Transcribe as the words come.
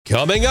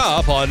Coming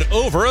up on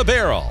Over a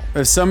Barrel.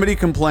 If somebody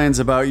complains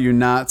about you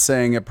not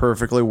saying it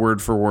perfectly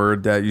word for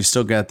word, you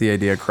still get the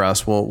idea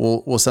across,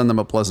 we'll send them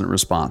a pleasant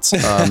response.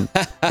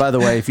 By the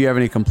way, if you have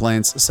any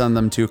complaints, send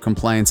them to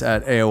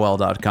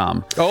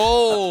complaints@aol.com.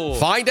 Oh,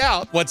 find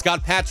out what's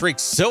got Patrick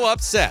so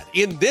upset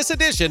in this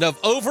edition of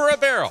Over a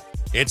Barrel.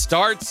 It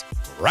starts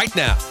right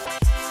now.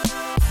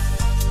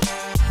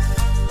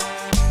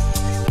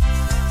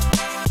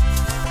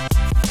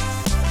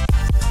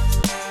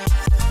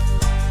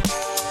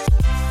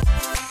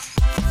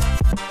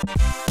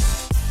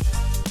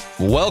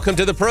 Welcome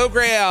to the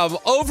program,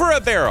 Over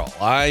a Barrel.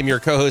 I'm your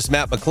co-host,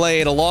 Matt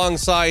McClain,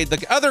 alongside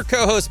the other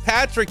co-host,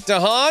 Patrick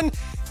DeHaan,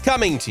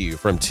 coming to you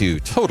from two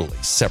totally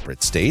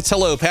separate states.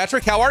 Hello,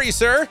 Patrick. How are you,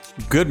 sir?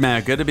 Good,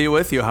 Matt. Good to be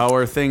with you. How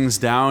are things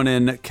down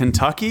in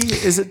Kentucky?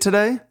 Is it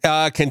today?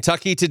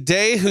 Kentucky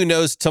today. Who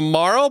knows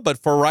tomorrow?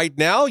 But for right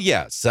now,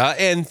 yes.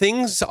 And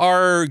things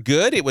are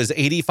good. It was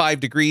 85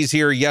 degrees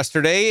here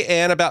yesterday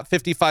and about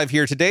 55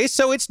 here today.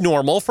 So it's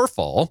normal for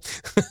fall.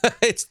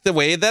 It's the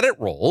way that it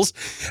rolls.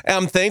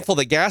 I'm thankful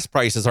that gas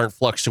prices aren't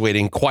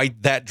fluctuating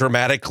quite that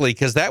dramatically,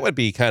 because that would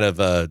be kind of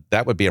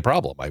that would be a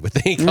problem, I would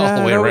think, all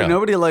the way around.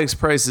 Nobody likes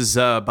prices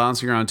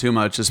bouncing around too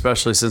much,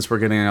 especially since we're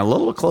getting a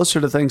little closer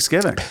to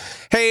Thanksgiving.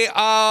 Hey,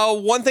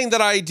 one thing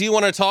that I do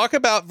want to talk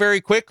about very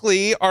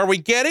quickly, are we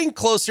getting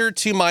closer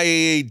to my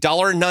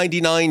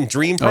 $1.99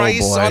 dream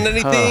price on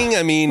anything?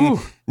 I mean,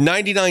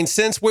 99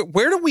 cents.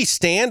 Where do we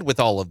stand with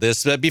all of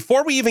this?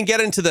 Before we even get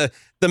into the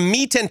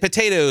meat and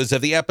potatoes of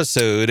the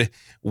episode,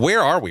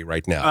 where are we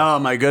right now? Oh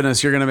my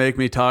goodness, you're going to make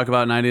me talk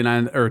about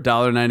 99 or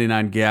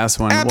 $1.99 gas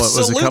when Absolutely. What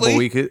was a couple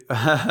weeks.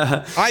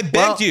 I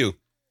begged you.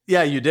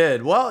 Yeah, you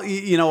did. Well,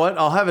 you know what?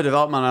 I'll have a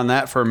development on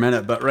that for a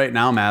minute. But right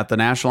now, Matt, the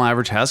national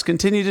average has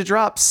continued to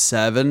drop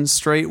 7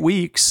 straight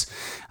weeks.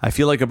 I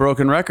feel like a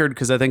broken record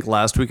because I think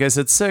last week I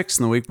said 6,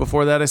 and the week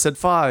before that I said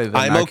 5.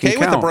 I'm okay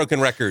with a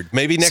broken record.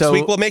 Maybe next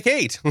week we'll make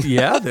 8.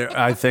 Yeah,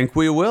 I think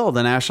we will.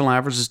 The national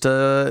average is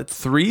to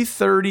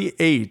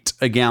 $3.38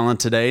 a gallon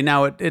today.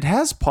 Now, it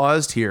has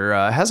paused here.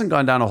 It hasn't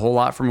gone down a whole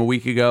lot from a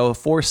week ago,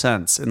 4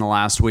 cents in the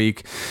last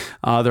week.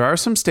 There are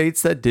some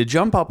states that did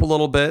jump up a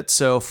little bit.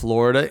 So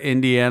Florida,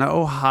 Indiana,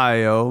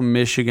 Ohio,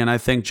 Michigan, I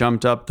think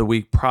jumped up the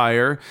week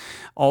prior.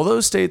 All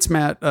those states,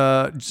 Matt,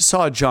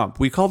 saw a jump.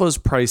 We call those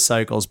price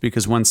cycles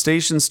because when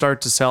stations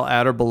start to sell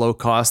at or below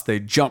cost, they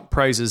jump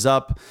prices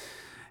up.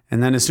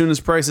 And then as soon as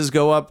prices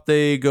go up,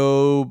 they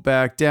go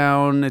back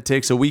down. It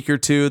takes a week or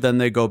two, then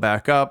they go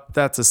back up.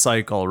 That's a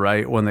cycle,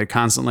 right? When they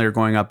constantly are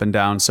going up and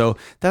down. So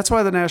that's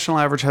why the national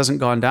average hasn't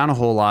gone down a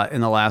whole lot in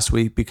the last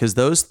week, because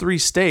those 3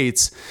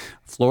 states,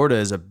 Florida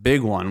is a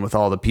big one with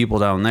all the people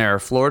down there.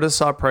 Florida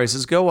saw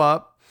prices go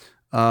up.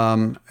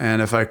 And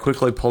if I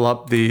quickly pull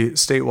up the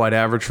statewide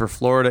average for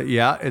Florida,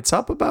 yeah, it's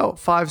up about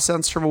 5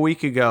 cents from a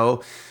week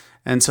ago.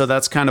 And so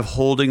that's kind of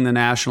holding the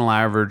national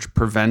average,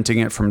 preventing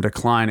it from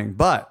declining.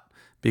 But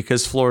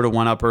because Florida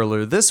went up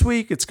earlier this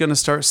week, it's going to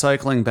start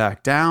cycling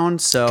back down.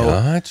 So,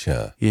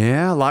 gotcha.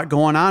 Yeah, a lot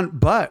going on.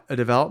 But a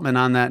development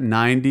on that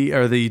 90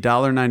 or the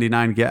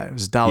 $1.99 gas. It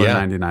was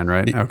 $1.99,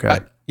 right? Okay.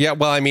 Yeah,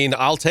 well, I mean,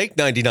 I'll take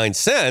 99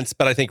 cents,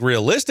 but I think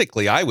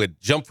realistically, I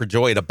would jump for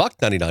joy at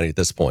 $1.99 at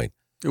this point.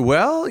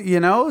 Well,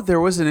 there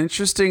was an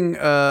interesting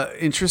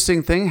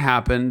thing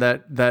happened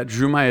that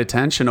drew my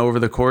attention over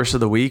the course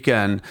of the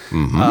weekend.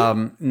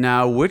 Mm-hmm.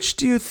 Now, which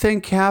do you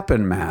think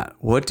happened, Matt?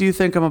 What do you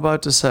think I'm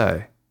about to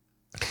say?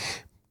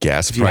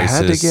 Gas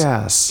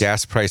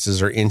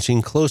prices are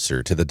inching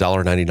closer to the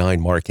 $1.99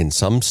 mark in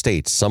some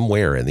states,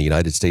 somewhere in the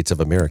United States of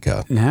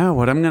America. Now,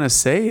 what I'm going to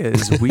say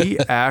is we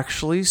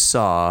actually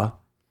saw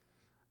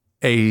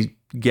a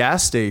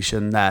gas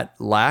station that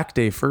lacked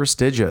a first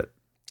digit.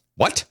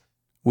 What?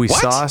 We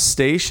saw a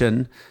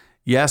station,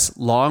 yes,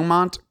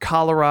 Longmont,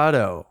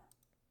 Colorado,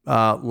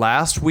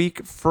 last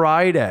week,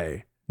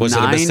 Friday. Was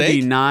it a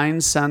mistake?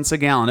 99 cents a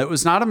gallon. It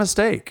was not a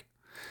mistake.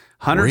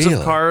 Hundreds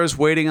of cars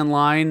waiting in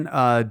line.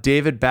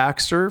 David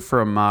Baxter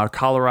from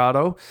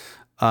Colorado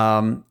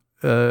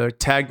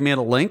tagged me at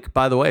a link.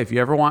 By the way, if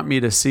you ever want me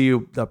to see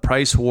the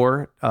price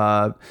war,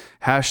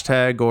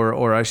 hashtag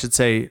or I should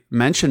say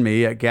mention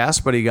me at Gas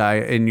Buddy Guy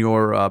in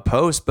your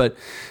post. But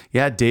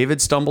yeah,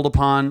 David stumbled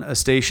upon a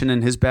station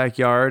in his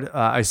backyard.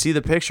 I see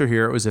the picture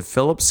here. It was a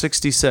Phillips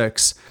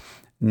 66,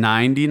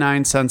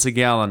 99 cents a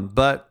gallon,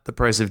 but the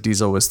price of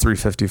diesel was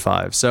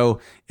 $3.55.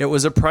 So it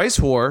was a price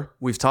war.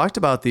 We've talked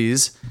about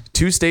these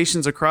 2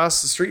 stations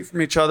across the street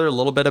from each other, a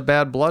little bit of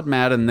bad blood,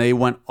 Matt, and they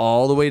went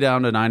all the way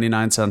down to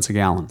 99 cents a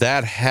gallon.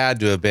 That had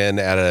to have been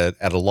at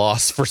a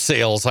loss for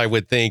sales, I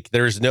would think.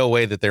 There's no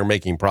way that they're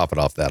making profit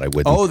off that, I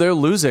wouldn't. Oh, they're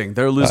losing.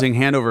 They're losing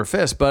hand over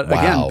fist. But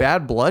again,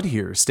 bad blood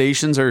here.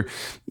 Stations are,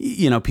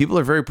 people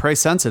are very price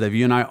sensitive.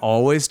 You and I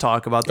always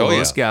talk about the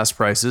lowest gas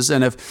prices.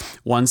 And if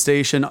one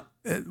station...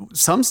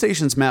 Some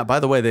stations, Matt,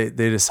 by the way, they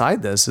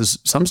decide this, is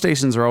some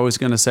stations are always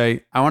going to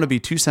say, I want to be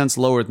 2 cents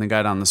lower than the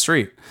guy down the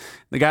street.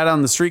 The guy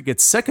down the street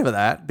gets sick of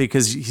that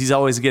because he's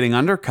always getting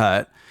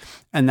undercut.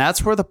 And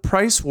that's where the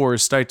price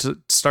wars start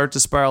to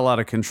spiral out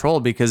of control,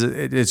 because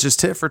it's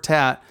just tit for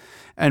tat.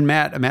 And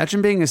Matt,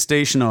 imagine being a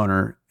station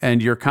owner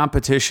and your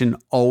competition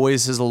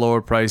always has a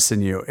lower price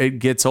than you. It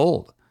gets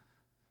old.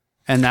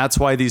 And that's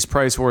why these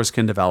price wars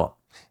can develop.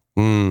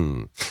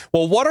 Well,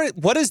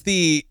 what is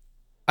the,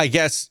 I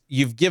guess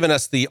you've given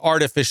us the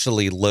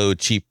artificially low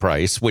cheap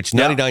price, which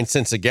 99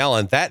 cents a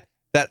gallon, that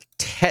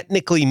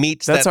technically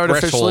meets that's that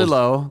artificially threshold.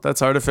 low.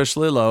 That's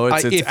artificially low.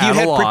 It's If you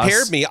had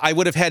prepared me, I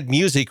would have had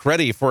music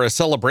ready for a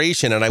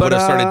celebration and I would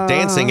have started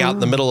dancing out in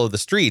the middle of the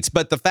streets.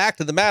 But the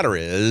fact of the matter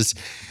is,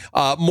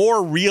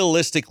 more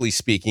realistically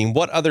speaking,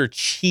 what other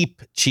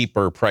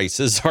cheaper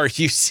prices are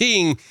you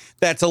seeing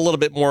that's a little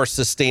bit more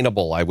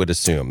sustainable, I would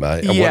assume?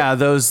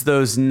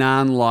 Those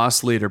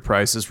non-loss leader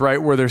prices,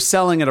 right? Where they're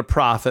selling at a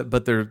profit,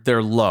 but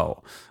they're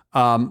low.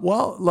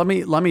 Well, let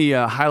me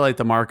highlight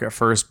the market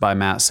first by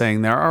Matt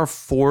saying there are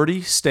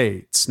 40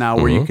 states now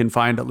where you can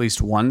find at least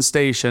one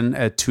station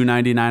at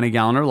 $2.99 a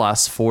gallon or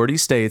less. 40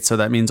 states, so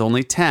that means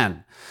only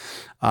 10.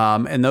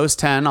 And those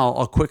 10,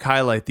 I'll quick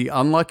highlight the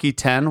unlucky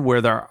 10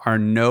 where there are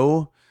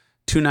no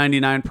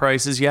 $2.99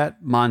 prices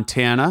yet.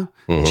 Montana,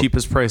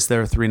 cheapest price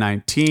there,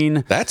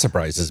 $3.19. That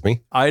surprises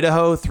me.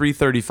 Idaho,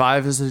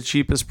 $3.35 is the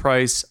cheapest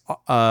price.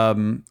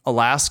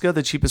 Alaska,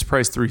 the cheapest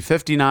price,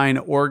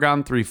 $3.59.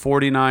 Oregon,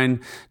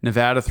 $3.49.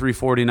 Nevada,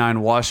 $3.49.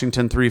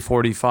 Washington,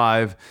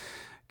 $3.45.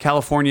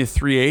 California,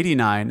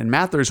 $3.89. And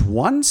Matt, there's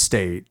one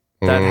state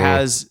that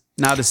has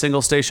not a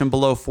single station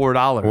below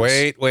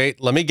 $4. Wait.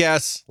 Let me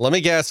guess,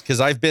 because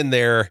I've been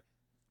there.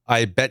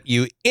 I bet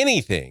you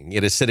anything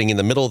it is sitting in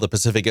the middle of the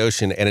Pacific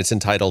Ocean and it's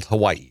entitled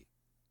Hawaii.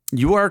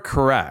 You are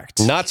correct.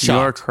 Not shocked. You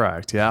are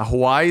correct. Yeah.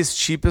 Hawaii's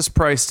cheapest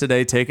price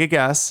today, take a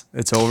guess.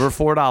 It's over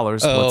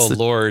 $4. Oh,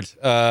 Lord.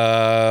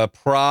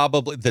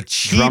 Probably the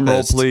cheapest. Drum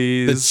roll,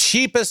 please. The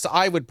cheapest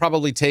I would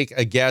probably take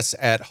a guess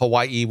at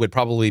Hawaii would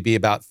probably be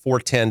about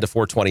 $4.10 to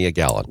 $4.20 a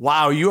gallon.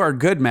 Wow, you are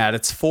good, Matt.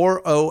 It's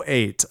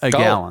 $4.08 a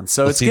gallon.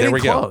 So it's getting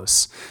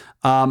close.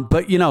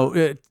 But,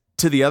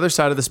 to the other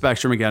side of the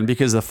spectrum again,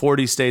 because the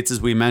 40 states, as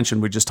we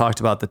mentioned, we just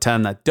talked about the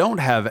 10 that don't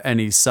have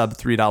any sub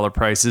 $3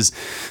 prices.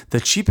 The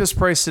cheapest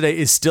price today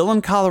is still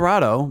in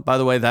Colorado. By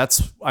the way,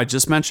 I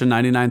just mentioned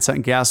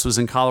 99-cent gas was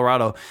in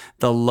Colorado.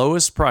 The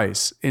lowest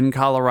price in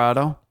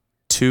Colorado,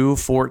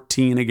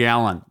 $2.14 a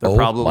gallon. They're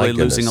probably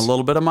losing a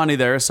little bit of money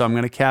there, so I'm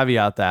going to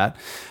caveat that.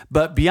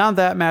 But beyond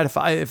that, Matt,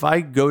 if I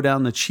go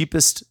down the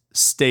cheapest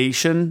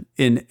station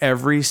in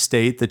every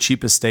state, the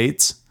cheapest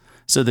states,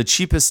 so the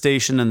cheapest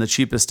station in the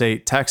cheapest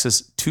state,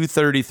 Texas,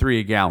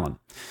 $2.33 a gallon.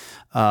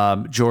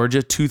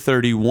 Georgia,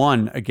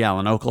 $2.31 a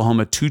gallon.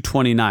 Oklahoma,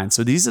 $2.29.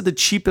 So these are the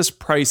cheapest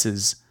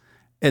prices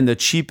in the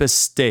cheapest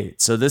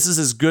state. So this is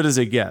as good as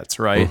it gets,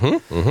 right?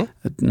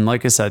 And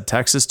like I said,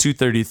 Texas,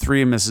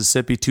 $2.33,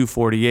 Mississippi,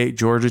 $2.48,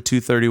 Georgia,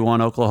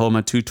 $2.31,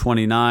 Oklahoma,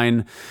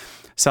 $2.29.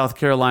 South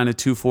Carolina,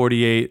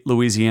 $2.48,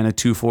 Louisiana,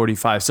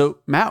 $2.45. So,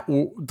 Matt,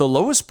 the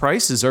lowest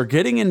prices are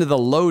getting into the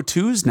low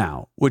twos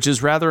now, which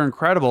is rather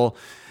incredible.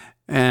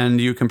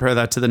 And you compare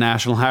that to the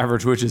national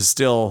average, which is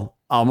still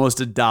almost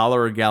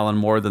 $1 a gallon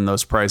more than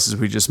those prices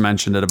we just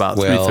mentioned at about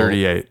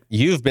 $3.38.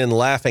 You've been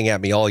laughing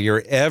at me all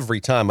year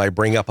every time I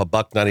bring up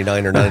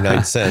 $1.99 or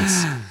 99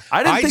 cents.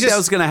 I didn't think that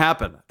was going to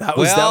happen. That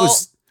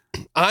was.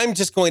 I'm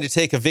just going to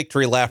take a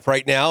victory lap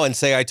right now and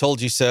say I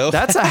told you so.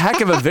 That's a heck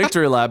of a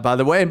victory lap, by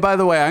the way. And by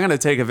the way, I'm going to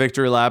take a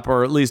victory lap,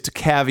 or at least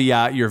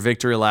caveat your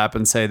victory lap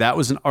and say that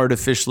was an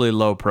artificially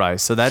low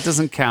price. So that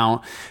doesn't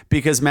count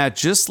because, Matt,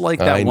 just like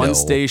that one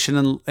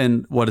station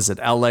in what is it,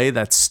 LA,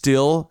 that's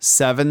still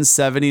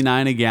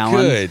 $7.79 a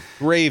gallon. Good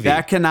gravy.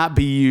 That cannot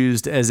be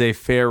used as a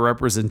fair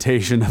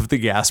representation of the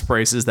gas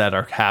prices that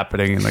are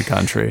happening in the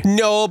country.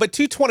 No, but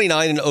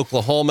 $2.29 in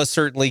Oklahoma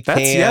certainly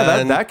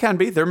can. That can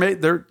be. They're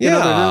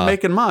not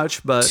making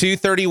much, but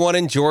 $2.31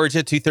 in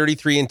Georgia,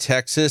 $2.33 in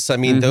Texas. I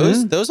mean,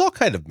 those all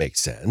kind of make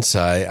sense.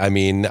 I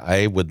mean,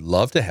 I would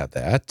love to have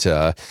that.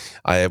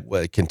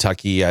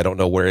 Kentucky, I don't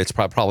know where it's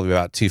probably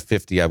about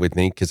 $2.50, I would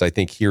think, because I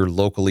think here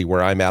locally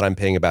where I'm at, I'm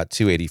paying about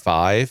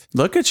 $2.85.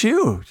 Look at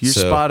you. You're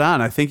spot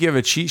on. I think you have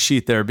a cheat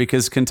sheet there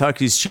because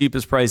Kentucky's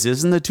cheapest price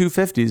isn't the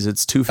 $2.50s.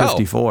 It's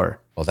 $2.54.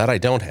 Well, that I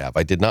don't have.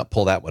 I did not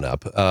pull that one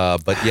up.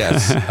 But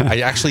yes,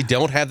 I actually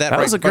don't have that. That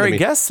was a great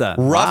guess then.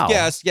 Rough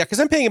guess. Yeah, because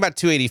I'm paying about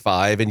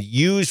 $2.85. And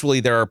usually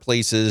there are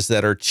places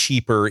that are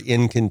cheaper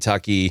in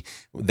Kentucky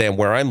than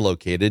where I'm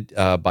located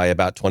by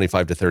about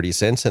 25 to 30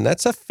 cents. And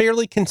that's a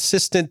fairly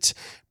consistent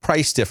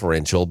price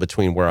differential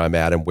between where I'm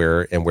at and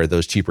where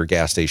those cheaper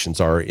gas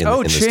stations are in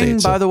the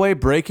States. By the way,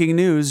 breaking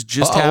news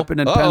just happened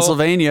in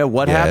Pennsylvania.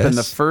 What happened?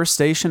 The first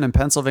station in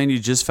Pennsylvania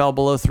just fell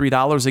below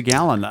 $3 a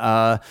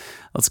gallon.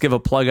 Let's give a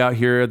plug out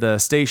here. The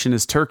station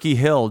is Turkey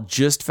Hill,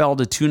 just fell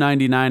to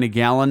 $2.99 a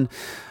gallon.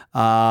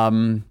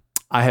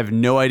 I have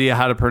no idea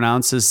how to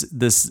pronounce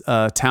this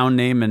town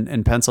name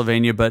in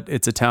Pennsylvania, but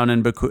it's a town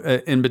in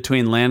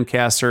between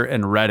Lancaster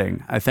and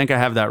Reading. I think I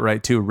have that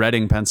right too,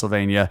 Reading,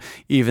 Pennsylvania,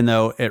 even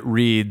though it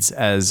reads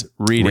as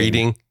Reading.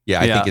 Reading?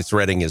 Yeah, I think it's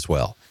Reading as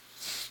well.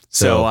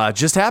 So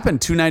just happened,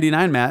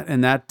 $2.99, Matt,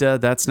 and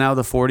that's now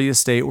the 40th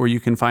state where you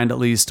can find at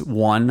least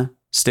one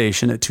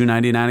station at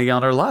 $2.99 a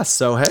gallon or less.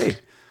 So, hey.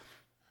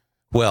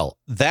 Well,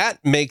 that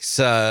makes,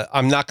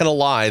 I'm not going to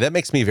lie, that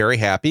makes me very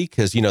happy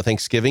because,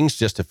 Thanksgiving's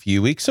just a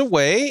few weeks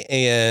away.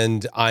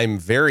 And I'm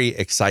very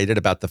excited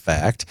about the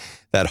fact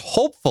that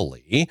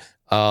hopefully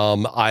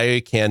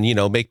I can,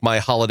 make my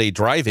holiday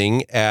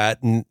driving at,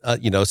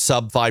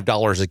 sub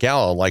 $5 a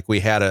gallon like we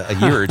had a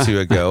year or two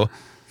ago,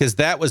 because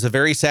that was a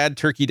very sad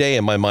turkey day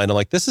in my mind. I'm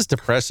like, this is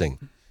depressing.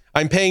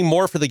 I'm paying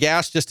more for the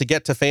gas just to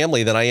get to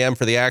family than I am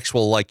for the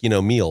actual,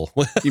 meal.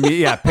 You mean,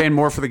 yeah, paying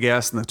more for the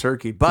gas than the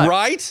turkey. But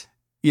right?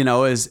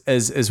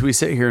 As we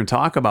sit here and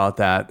talk about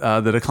that,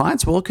 the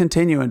declines will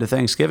continue into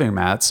Thanksgiving,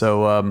 Matt.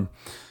 So,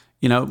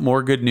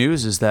 more good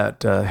news is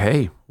that,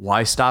 hey,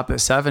 why stop at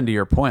 7 to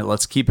your point?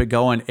 Let's keep it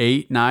going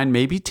 8, 9,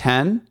 maybe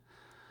 10.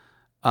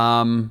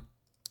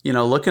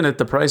 Looking at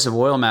the price of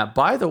oil, Matt,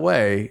 by the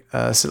way,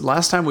 so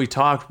last time we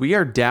talked, we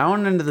are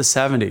down into the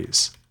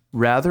 70s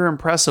rather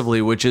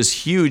impressively, which is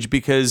huge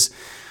because,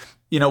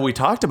 we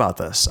talked about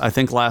this, I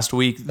think last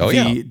week,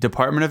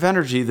 Department of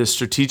Energy, the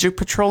Strategic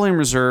Petroleum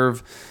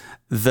Reserve,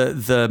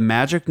 the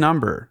magic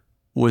number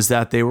was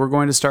that they were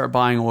going to start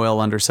buying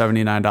oil under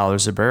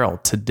 $79 a barrel.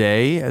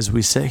 Today, as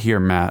we sit here,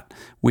 Matt,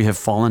 we have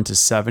fallen to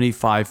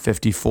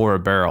 $75.54 a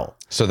barrel.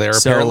 So they're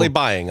apparently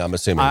buying, I'm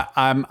assuming.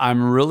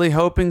 I'm really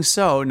hoping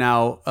so.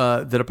 Now,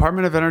 the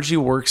Department of Energy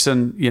works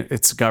in,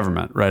 it's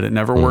government, right? It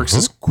never works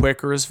as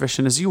quick or as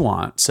efficient as you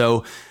want.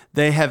 So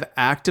they have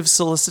active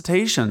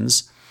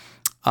solicitations.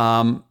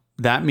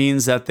 That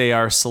means that they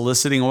are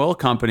soliciting oil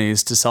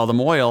companies to sell them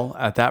oil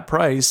at that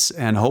price.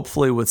 And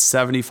hopefully with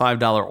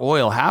 $75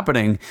 oil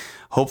happening,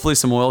 hopefully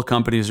some oil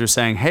companies are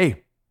saying,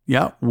 hey,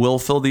 yeah, we'll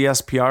fill the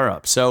SPR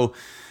up. So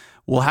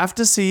we'll have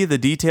to see. The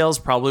details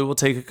probably will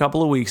take a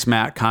couple of weeks,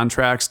 Matt.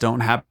 Contracts don't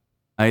happen,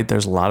 right?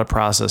 There's a lot of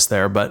process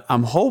there, but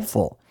I'm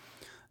hopeful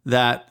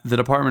that the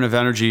Department of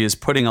Energy is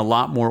putting a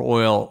lot more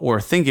oil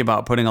or thinking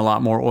about putting a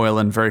lot more oil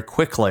in very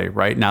quickly,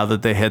 right now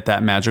that they hit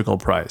that magical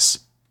price.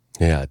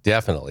 Yeah,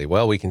 definitely.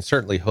 Well, we can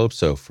certainly hope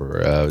so for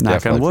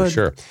definitely for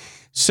sure.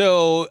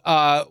 So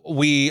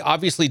we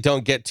obviously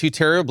don't get too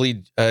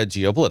terribly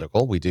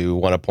geopolitical. We do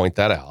want to point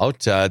that out.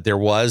 There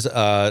was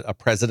a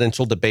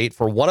presidential debate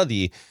for one of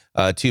the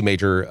two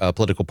major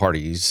political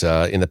parties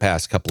in the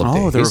past couple of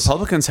days. Oh, the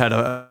Republicans had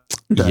a...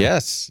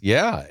 Yes,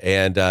 yeah.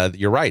 And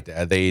you're right.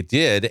 They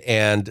did.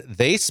 And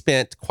they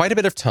spent quite a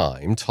bit of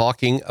time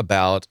talking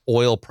about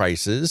oil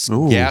prices,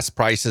 gas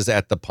prices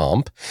at the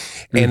pump.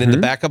 And in the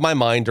back of my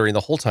mind during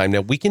the whole time,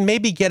 now we can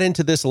maybe get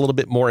into this a little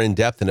bit more in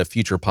depth in a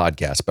future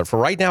podcast. But for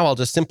right now, I'll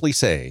just simply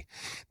say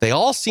they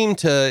all seem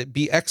to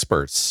be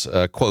experts,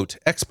 quote,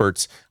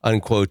 experts,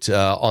 unquote,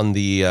 on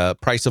the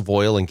price of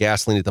oil and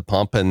gasoline at the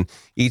pump. And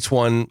each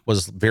one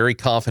was very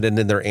confident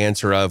in their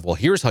answer of, well,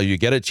 here's how you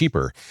get it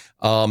cheaper.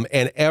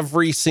 And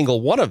every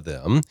single one of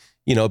them,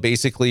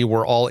 basically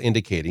were all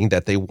indicating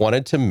that they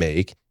wanted to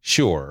make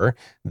sure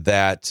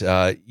that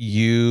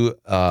you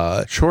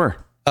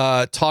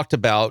talked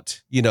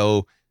about,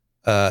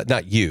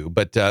 not you,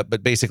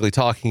 but basically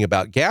talking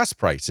about gas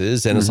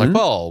prices. And it's like,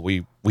 well,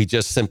 we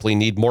just simply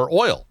need more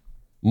oil,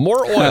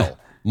 more oil.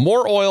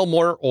 More oil,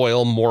 more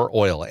oil, more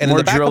oil. And more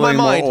in the back drilling, of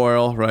my mind, more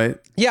oil, right?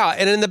 Yeah.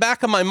 And in the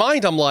back of my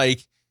mind, I'm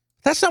like,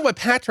 that's not what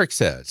Patrick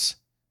says.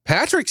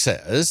 Patrick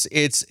says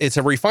it's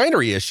a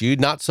refinery issue,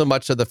 not so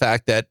much of the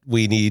fact that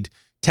we need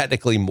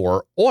technically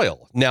more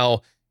oil.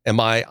 Now,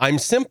 I'm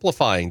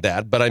simplifying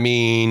that, but I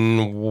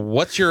mean,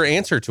 what's your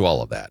answer to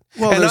all of that?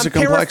 Well, and I'm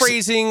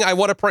paraphrasing.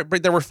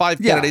 There were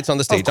 5 candidates on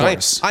the stage.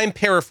 I'm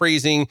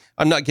paraphrasing.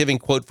 I'm not giving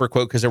quote for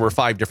quote because there were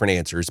 5 different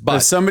answers. But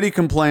if somebody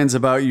complains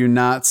about you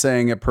not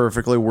saying it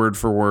perfectly word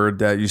for word,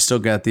 that you still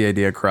got the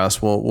idea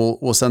across,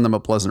 we'll send them a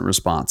pleasant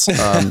response.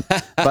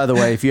 By the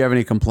way, if you have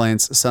any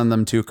complaints, send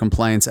them to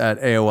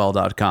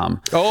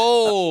complaints@aol.com.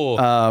 Oh,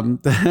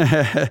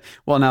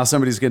 well, now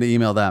somebody's going to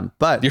email them,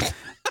 but.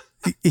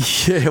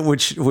 Yeah,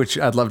 which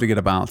I'd love to get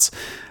a bounce.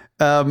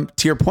 To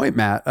your point,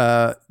 Matt,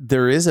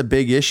 there is a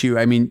big issue.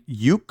 I mean,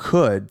 you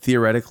could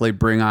theoretically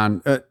bring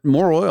on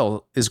more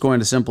oil is going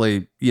to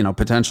simply,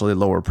 potentially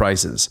lower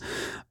prices.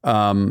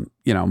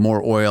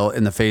 More oil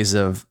in the face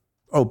of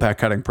OPEC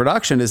cutting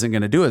production isn't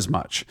going to do as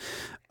much.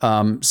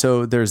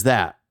 So there's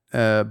that.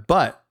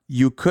 But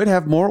you could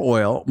have more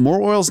oil.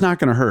 More oil is not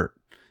going to hurt.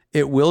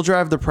 It will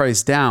drive the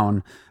price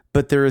down,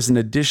 but there is an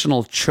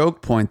additional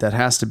choke point that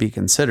has to be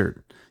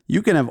considered.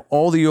 You can have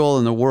all the oil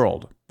in the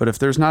world, but if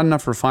there's not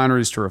enough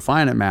refineries to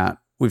refine it, Matt,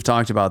 we've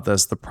talked about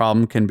this, the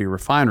problem can be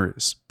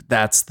refineries.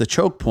 That's the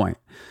choke point.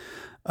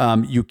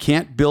 You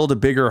can't build a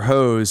bigger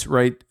hose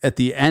right at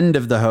the end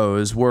of the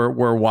hose where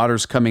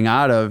water's coming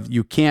out of.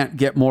 You can't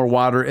get more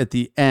water at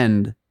the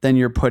end than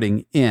you're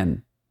putting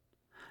in.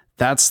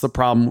 That's the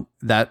problem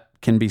that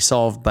can be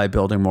solved by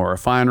building more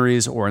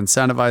refineries or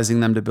incentivizing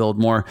them to build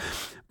more.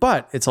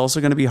 But it's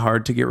also going to be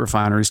hard to get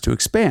refineries to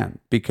expand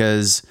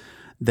because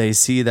they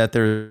see that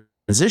there's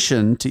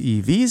transition to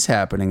EVs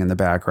happening in the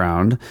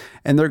background,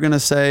 and they're going to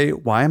say,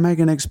 why am I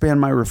going to expand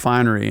my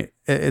refinery?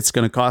 It's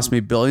going to cost me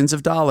billions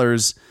of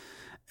dollars,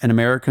 and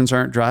Americans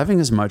aren't driving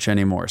as much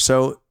anymore.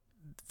 So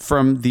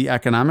from the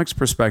economics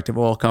perspective,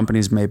 oil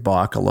companies may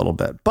balk a little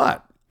bit.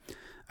 But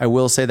I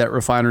will say that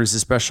refineries,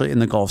 especially in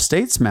the Gulf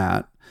states,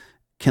 Matt,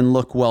 can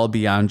look well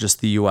beyond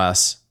just the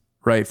U.S.,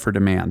 right, for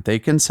demand. They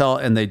can sell,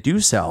 and they do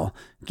sell,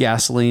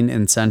 gasoline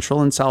in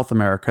Central and South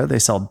America. They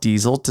sell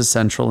diesel to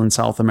Central and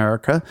South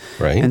America.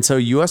 Right. And so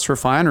U.S.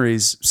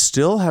 refineries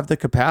still have the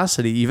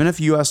capacity, even if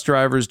U.S.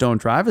 drivers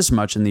don't drive as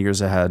much in the years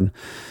ahead,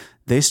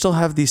 they still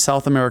have the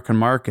South American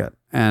market.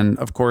 And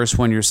of course,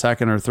 when you're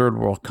second or third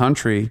world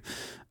country,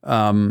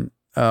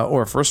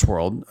 or first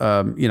world,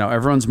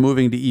 everyone's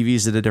moving to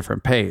EVs at a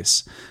different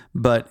pace.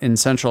 But in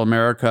Central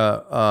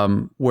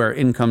America, where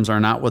incomes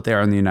are not what they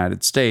are in the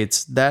United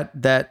States,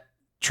 that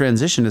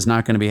transition is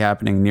not going to be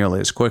happening nearly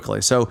as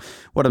quickly. So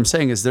what I'm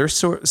saying is they're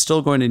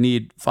still going to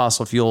need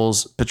fossil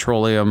fuels,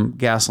 petroleum,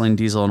 gasoline,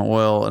 diesel, and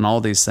oil, and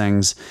all these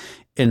things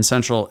in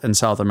Central and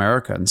South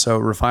America. And so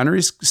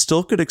refineries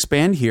still could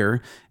expand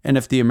here. And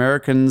if the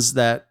Americans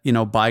that,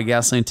 buy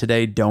gasoline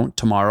today don't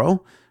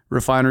tomorrow,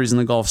 refineries in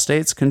the Gulf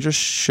states can just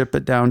ship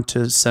it down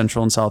to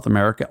Central and South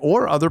America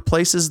or other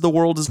places in the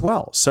world as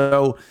well.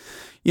 So,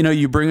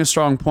 you bring a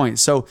strong point.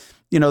 So,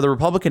 the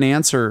Republican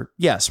answer,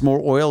 yes, more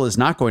oil is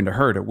not going to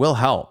hurt. It will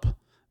help.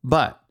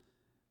 But,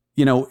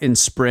 in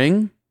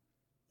spring,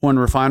 when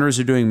refineries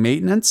are doing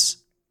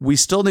maintenance, we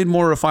still need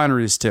more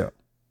refineries too.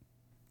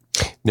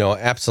 No,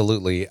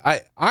 absolutely.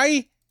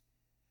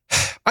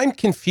 I'm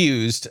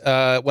confused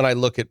when I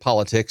look at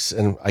politics,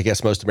 and I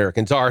guess most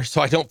Americans are,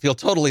 so I don't feel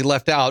totally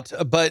left out.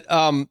 But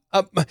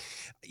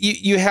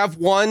you have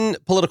one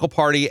political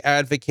party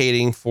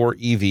advocating for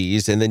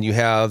EVs, and then you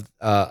have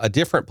a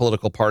different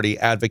political party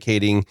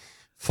advocating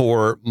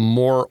for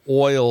more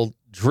oil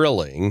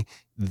drilling.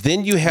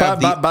 Then you have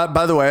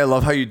by the way, I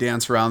love how you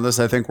dance around this.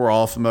 I think we're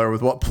all familiar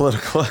with what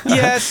political.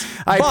 Yes,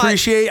 I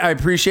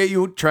appreciate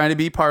you trying to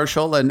be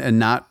partial and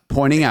not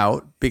pointing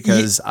out,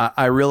 because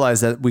I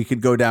realize that we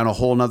could go down a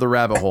whole nother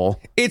rabbit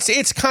hole.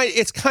 It's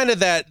kind of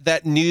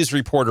that news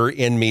reporter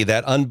in me,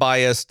 that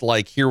unbiased,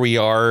 like, here we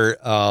are,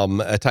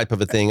 a type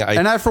of a thing.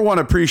 I for one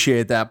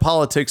appreciate that.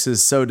 Politics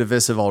is so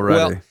divisive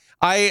already. Well,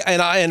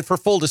 and for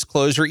full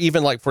disclosure,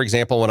 even like, for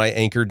example, when I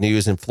anchored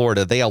news in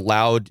Florida, they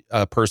allowed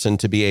a person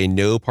to be a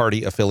no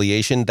party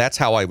affiliation. That's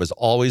how I was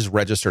always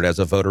registered as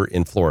a voter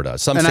in Florida.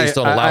 Some states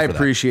don't allow for that. I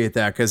appreciate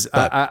that, because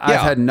I've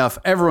had enough.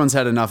 Everyone's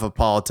had enough of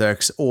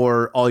politics,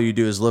 or all you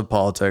do is live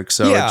politics.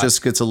 So it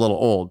just gets a little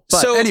old.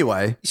 But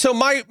anyway. So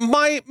my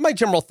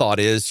general thought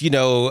is,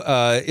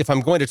 if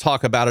I'm going to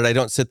talk about it, I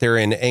don't sit there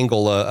and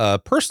angle a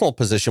personal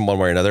position one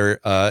way or another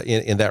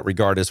in that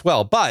regard as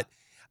well. But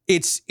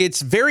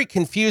it's very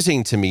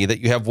confusing to me that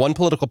you have one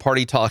political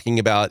party talking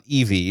about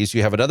EVs,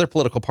 you have another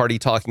political party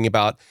talking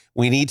about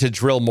we need to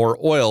drill more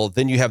oil,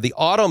 then you have the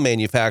auto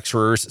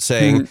manufacturers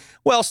saying,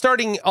 well,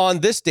 starting on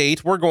this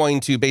date, we're going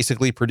to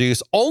basically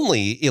produce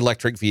only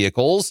electric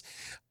vehicles.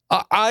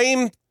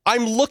 I'm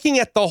looking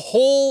at the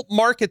whole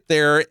market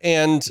there,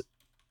 and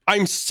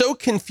I'm so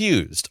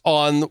confused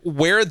on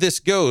where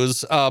this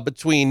goes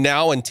between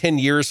now and 10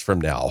 years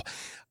from now.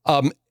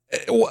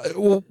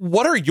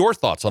 What are your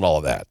thoughts on all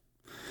of that?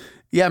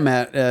 Yeah,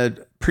 Matt,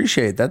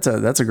 appreciate that's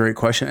a great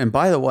question. And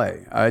by the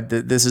way,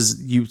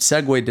 you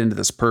segued into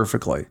this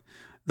perfectly.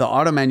 The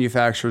auto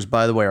manufacturers,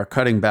 by the way, are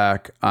cutting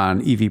back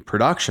on EV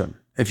production.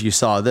 If you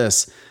saw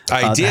this,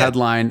 I did. The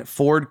headline: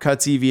 Ford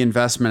cuts EV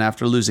investment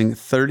after losing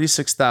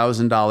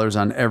 $36,000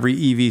 on every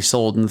EV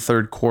sold in the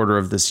third quarter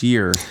of this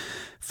year.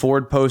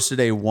 Ford posted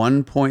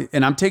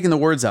and I'm taking the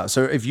words out.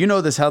 So if you know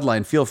this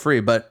headline, feel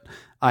free, but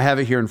I have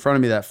it here in front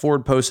of me that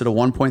Ford posted a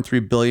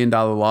 $1.3 billion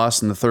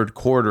loss in the third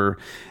quarter.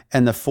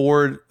 And the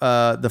Ford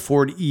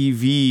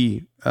EV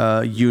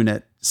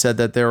unit said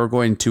that they were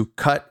going to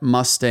cut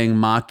Mustang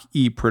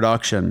Mach-E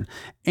production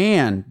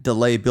and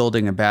delay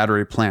building a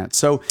battery plant.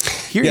 So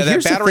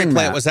that battery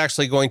plant was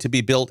actually going to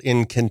be built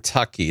in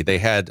Kentucky. They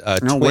had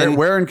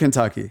where in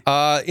Kentucky?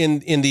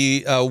 In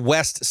the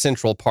west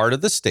central part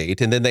of the state,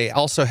 and then they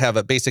also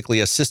have basically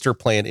a sister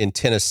plant in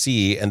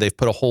Tennessee, and they've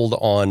put a hold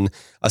on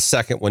a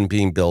second one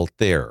being built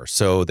there.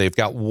 So they've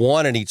got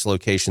one in each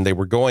location. They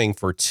were going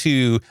for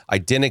two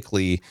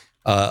identically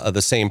of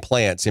the same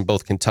plants in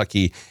both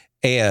Kentucky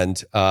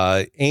and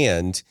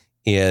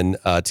in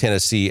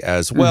Tennessee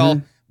as well.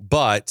 Mm-hmm.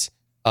 But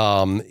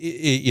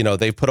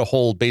they put a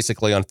hold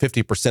basically on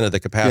 50% of the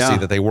capacity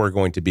that they were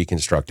going to be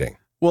constructing.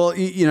 Well,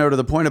 to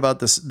the point about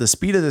this, the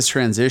speed of this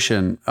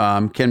transition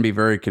can be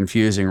very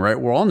confusing, right?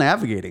 We're all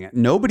navigating it.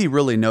 Nobody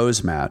really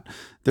knows, Matt.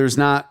 There's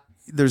not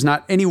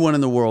anyone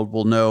in the world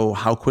will know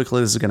how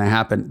quickly this is going to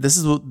happen. This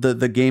is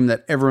the game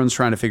that everyone's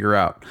trying to figure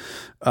out.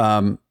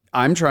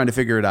 I'm trying to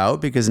figure it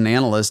out because an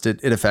analyst,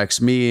 it affects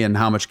me and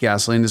how much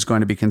gasoline is going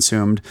to be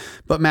consumed.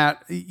 But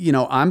Matt,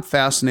 I'm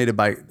fascinated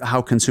by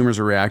how consumers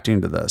are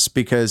reacting to this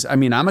because,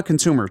 I'm a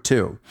consumer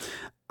too.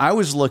 I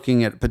was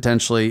looking at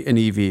potentially an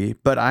EV,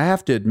 but I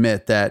have to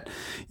admit that,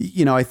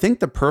 I think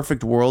the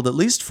perfect world, at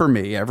least for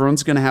me,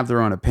 everyone's going to have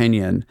their own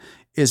opinion,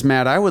 is,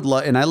 Matt, I would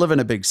love, and I live in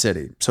a big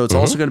city, so it's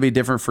also going to be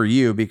different for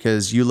you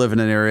because you live in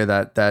an area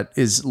that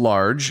is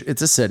large.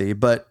 It's a city,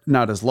 but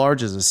not as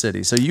large as a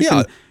city. So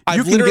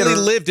I've literally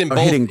lived in both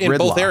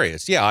gridlock.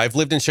 areas. Yeah, I've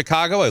lived in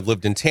Chicago, I've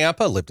lived in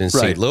Tampa, lived in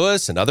St.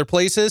 Louis and other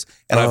places,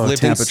 and I've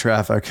lived Tampa in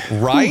traffic.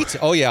 Right?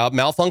 Oh yeah,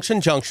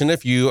 Malfunction Junction.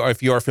 If you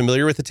are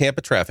familiar with the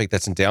Tampa traffic,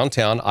 that's in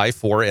downtown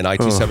I-4 and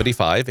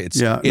I-275.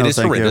 It is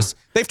horrendous.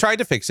 They've tried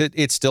to fix it.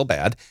 It's still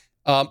bad.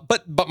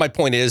 But my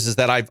point is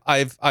that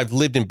I've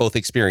lived in both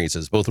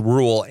experiences, both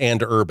rural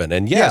and urban,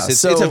 and yes,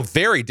 it's a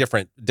very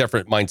different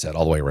mindset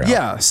all the way around.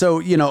 Yeah,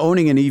 so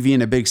owning an EV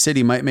in a big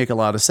city might make a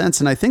lot of sense,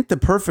 and I think the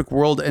perfect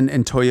world, and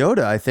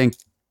Toyota, I think,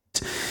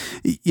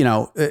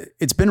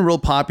 it's been real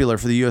popular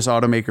for the U.S.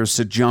 automakers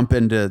to jump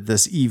into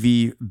this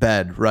EV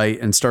bed, right,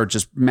 and start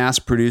just mass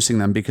producing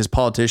them because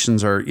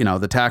politicians are,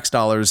 the tax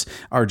dollars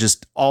are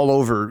just all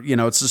over.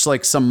 It's just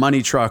like some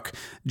money truck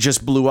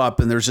just blew up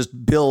and there's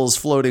just bills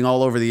floating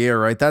all over the air,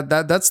 right?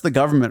 That's the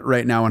government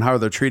right now, and how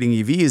they're treating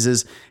EVs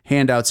is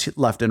handouts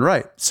left and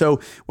right.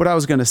 So what I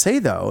was going to say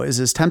though is,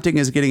 as tempting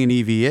as getting an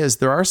EV is,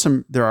 there are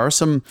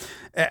some.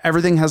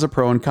 Everything has a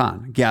pro and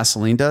con.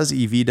 Gasoline does,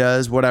 EV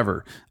does,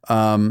 whatever.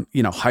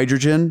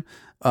 Hydrogen,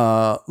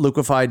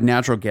 liquefied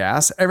natural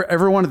gas.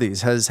 Every one of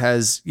these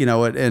has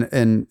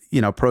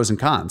pros and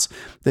cons.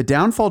 The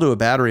downfall to a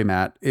battery,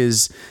 Matt,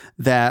 is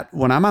that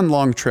when I'm on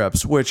long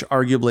trips, which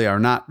arguably are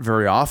not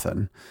very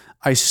often,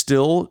 I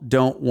still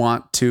don't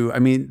want to. I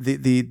mean,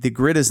 the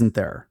grid isn't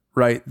there,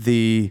 right?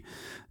 The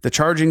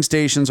charging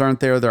stations aren't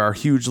there. There are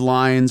huge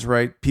lines,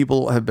 right?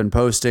 People have been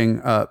posting,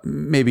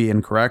 maybe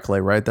incorrectly,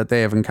 right, that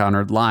they have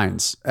encountered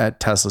lines at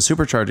Tesla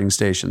supercharging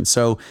stations.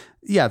 So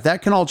yeah,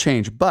 that can all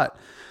change. But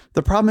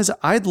the problem is,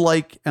 I'd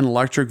like an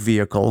electric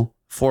vehicle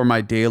for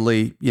my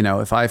daily,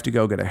 if I have to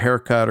go get a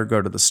haircut or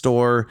go to the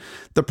store.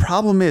 The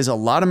problem is, a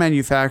lot of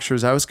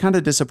manufacturers, I was kind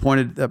of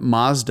disappointed that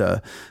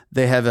Mazda,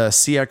 they have a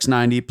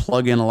CX-90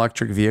 plug-in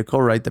electric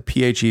vehicle, right? The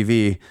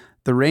PHEV.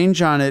 The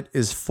range on it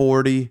is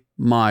 40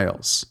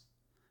 miles.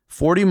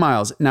 40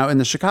 miles. Now, in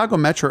the Chicago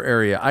metro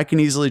area, I can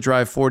easily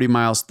drive 40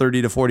 miles,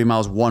 30 to 40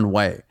 miles one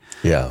way.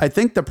 Yeah. I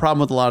think the problem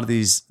with a lot of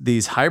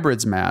these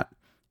hybrids, Matt,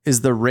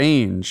 is the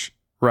range,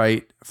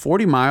 right?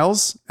 40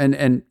 miles, and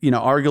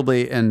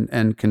arguably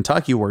in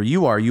Kentucky where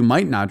you are, you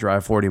might not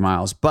drive 40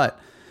 miles, but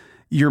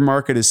your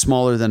market is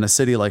smaller than a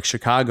city like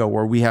Chicago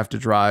where we have to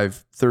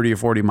drive 30 or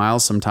 40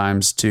 miles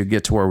sometimes to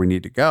get to where we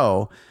need to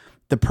go.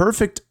 The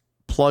perfect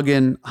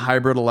plug-in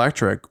hybrid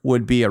electric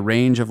would be a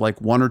range of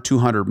like 100 or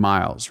 200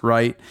 miles,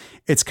 right?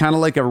 It's kind of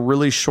like a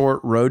really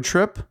short road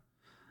trip.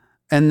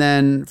 And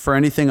then for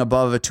anything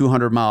above a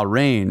 200-mile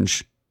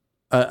range,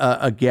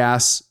 a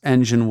gas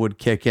engine would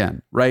kick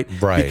in, right?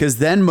 Right. Because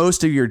then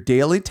most of your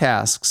daily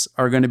tasks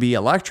are going to be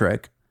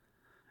electric,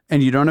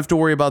 and you don't have to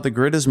worry about the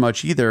grid as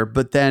much either.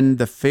 But then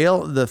the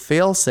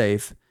fail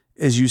safe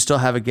is you still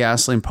have a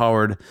gasoline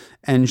powered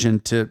engine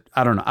to,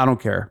 I don't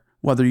care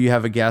whether you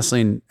have a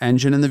gasoline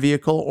engine in the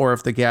vehicle or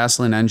if the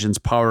gasoline engine's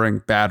powering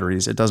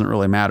batteries. It doesn't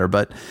really matter.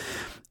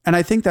 And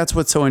I think that's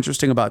what's so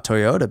interesting about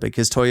Toyota,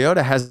 because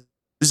Toyota has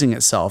using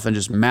itself and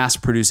just mass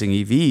producing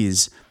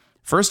EVs.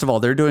 First of all,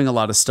 they're doing a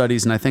lot of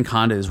studies, and I think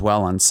Honda as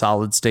well, on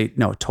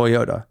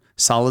Toyota,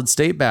 solid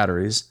state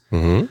batteries.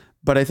 Mm-hmm.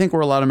 But I think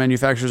where a lot of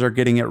manufacturers are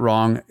getting it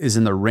wrong is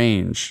in the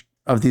range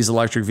of these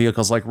electric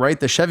vehicles. Like, right,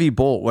 the Chevy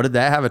Bolt, what did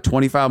that have, a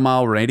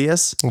 25-mile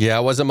radius? Yeah,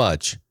 it wasn't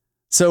much.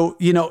 So,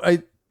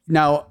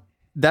 now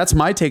that's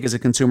my take as a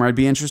consumer. I'd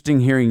be interested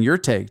in hearing your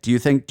take. Do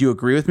you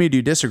agree with me? Do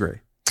you disagree?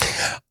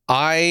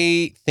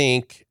 I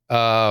think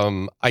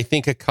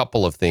a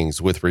couple of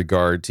things with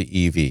regard to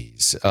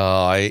EVs.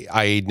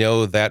 I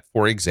know that,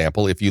 for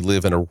example, if you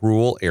live in a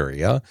rural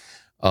area,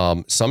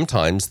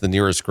 sometimes the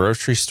nearest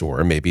grocery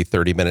store may be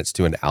 30 minutes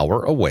to an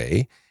hour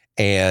away.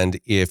 And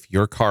if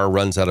your car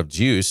runs out of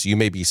juice, you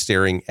may be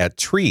staring at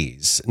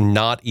trees,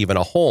 not even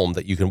a home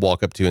that you can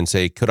walk up to and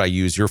say, could I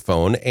use your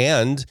phone?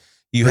 And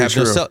you have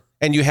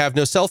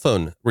no cell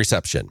phone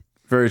reception.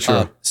 Very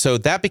true. So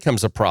that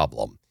becomes a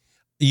problem.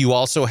 You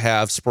also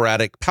have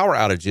sporadic power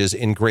outages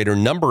in greater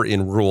number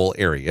in rural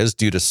areas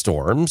due to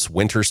storms,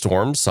 winter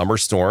storms, summer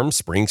storms,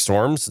 spring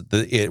storms,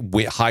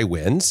 high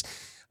winds.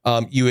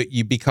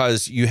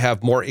 Because you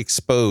have more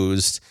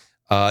exposed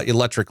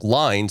electric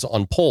lines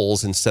on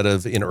poles instead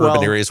of in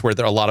urban areas where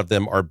a lot of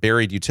them are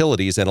buried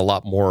utilities and a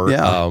lot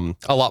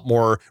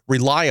more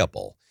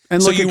reliable.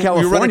 And look at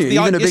California,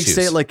 even a big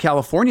state like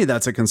California,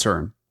 that's a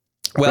concern.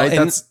 Well, right?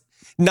 And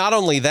not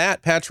only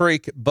that,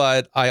 Patrick,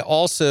 but I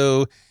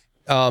also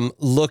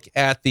look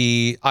at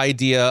the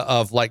idea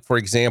of, like, for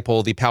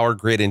example, the power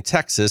grid in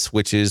Texas,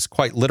 which is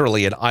quite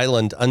literally an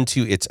island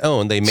unto its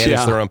own. They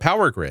manage their own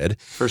power grid.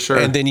 For sure.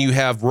 And then you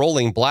have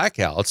rolling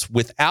blackouts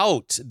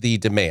without the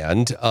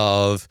demand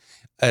of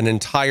an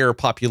entire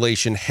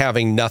population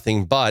having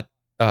nothing but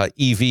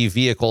EV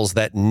vehicles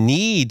that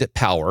need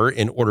power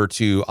in order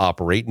to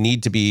operate,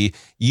 need to be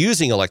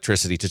using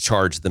electricity to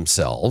charge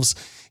themselves.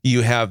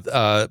 You have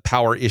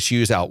power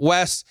issues out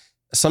west.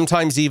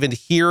 Sometimes even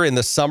here in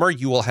the summer,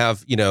 you will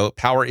have,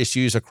 power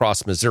issues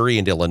across Missouri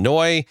and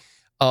Illinois.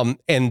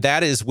 And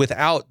that is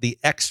without the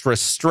extra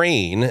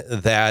strain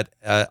that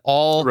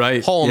all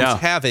homes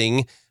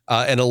having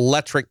an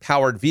electric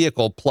powered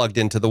vehicle plugged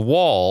into the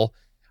wall.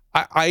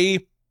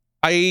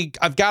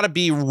 I've got to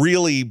be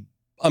really,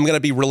 I'm going to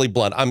be really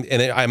blunt.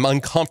 I'm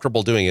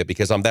uncomfortable doing it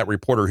because I'm that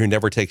reporter who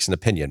never takes an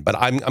opinion, but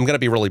I'm going to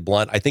be really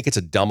blunt. I think it's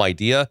a dumb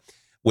idea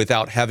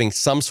without having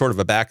some sort of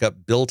a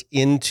backup built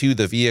into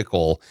the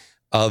vehicle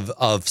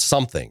of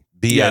something.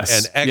 Be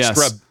it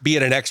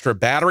an extra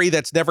battery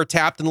that's never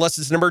tapped unless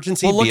it's an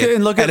emergency. Well,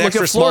 look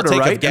at Florida,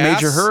 right? A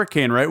major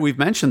hurricane, right? We've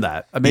mentioned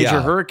that. A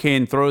major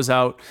hurricane throws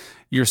out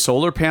your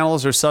solar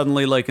panels are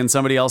suddenly like in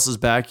somebody else's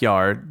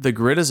backyard. The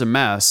grid is a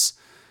mess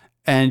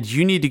and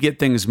you need to get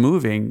things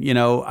moving. You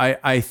know,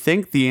 I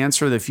think the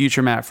answer to the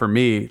future, Matt, for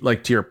me,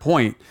 like to your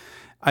point,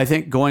 I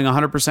think going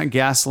 100%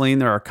 gasoline,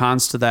 there are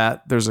cons to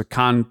that. There's a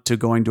con to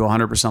going to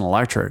 100%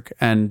 electric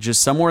and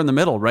just somewhere in the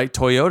middle, right?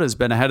 Toyota's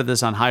been ahead of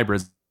this on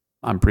hybrids.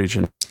 I'm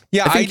preaching.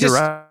 Yeah,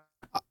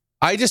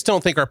 I just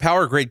don't think our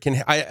power grid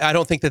can. I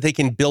don't think that they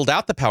can build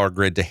out the power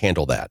grid to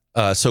handle that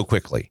so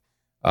quickly.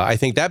 I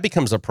think that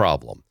becomes a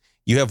problem.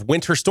 You have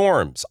winter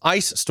storms,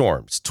 ice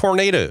storms,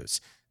 tornadoes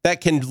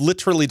that can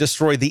literally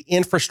destroy the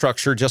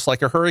infrastructure just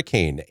like a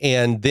hurricane,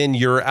 and then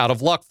you're out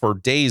of luck for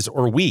days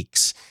or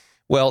weeks.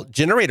 Well,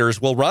 generators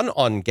will run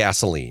on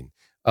gasoline.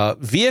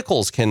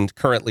 Vehicles can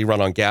currently run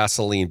on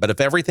gasoline, but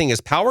if everything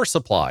is power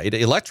supplied,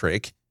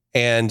 electric,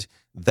 and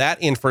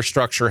that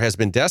infrastructure has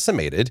been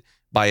decimated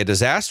by a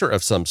disaster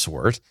of some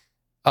sort,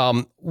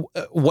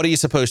 what are you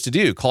supposed to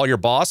do? Call your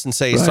boss and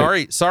say,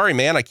 sorry,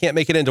 man, I can't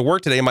make it into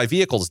work today. My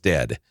vehicle's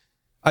dead.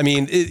 I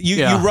mean,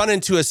 you run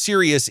into a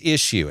serious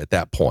issue at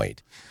that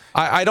point.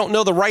 I don't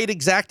know the right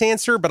exact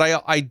answer, but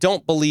I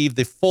don't believe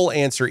the full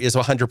answer is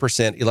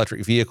 100%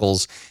 electric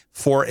vehicles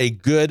for a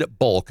good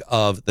bulk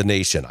of the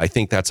nation. I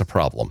think that's a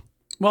problem.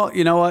 Well,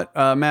 you know what,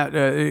 Matt,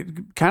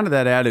 kind of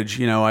that adage,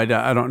 you know, I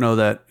don't know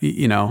that,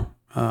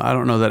 I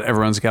don't know that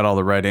everyone's got all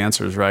the right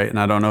answers, right? And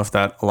I don't know if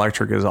that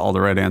electric is all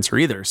the right answer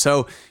either.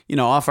 So,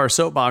 off our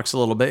soapbox a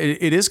little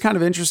bit, it is kind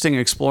of interesting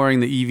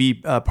exploring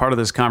the EV part of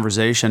this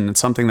conversation.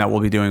 It's something that we'll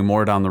be doing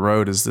more down the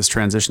road as this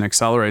transition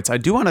accelerates. I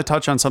do want to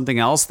touch on something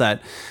else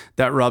that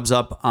rubs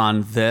up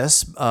on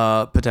this,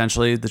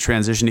 potentially the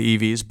transition to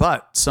EVs,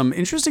 but some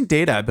interesting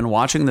data I've been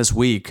watching this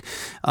week.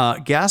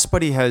 Gas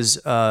Buddy has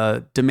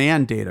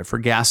demand data for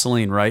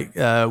gasoline,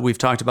 right? We've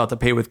talked about the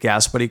Pay with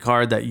Gas Buddy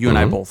card that you and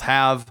I both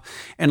have.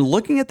 And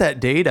looking at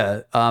that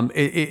data,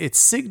 it's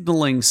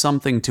signaling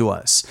something to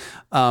us.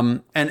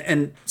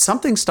 And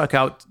something stuck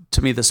out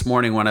to me this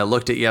morning when I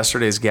looked at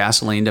yesterday's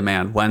gasoline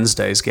demand.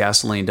 Wednesday's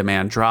gasoline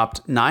demand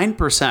dropped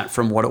 9%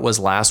 from what it was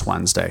last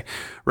Wednesday,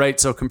 right?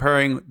 So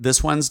comparing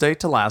this Wednesday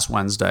to last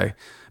Wednesday,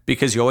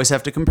 because you always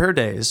have to compare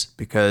days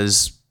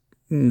because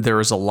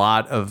there is a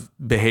lot of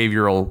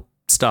behavioral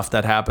stuff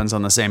that happens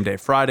on the same day.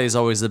 Friday is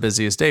always the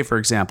busiest day, for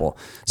example.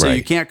 So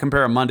you can't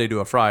compare a Monday to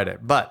a Friday,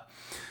 but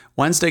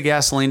Wednesday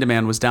gasoline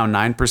demand was down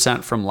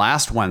 9% from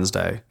last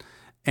Wednesday,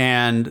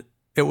 and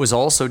it was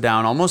also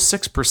down almost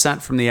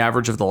 6% from the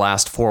average of the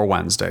last 4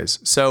 Wednesdays.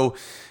 So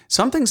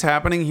something's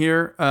happening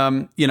here.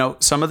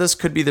 Some of this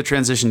could be the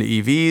transition to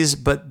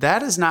EVs, but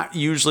that is not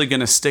usually going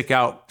to stick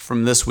out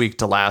from this week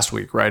to last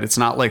week, right? It's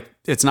not like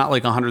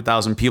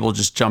 100,000 people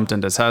just jumped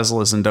into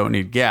Teslas and don't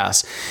need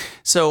gas.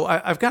 So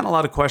I've gotten a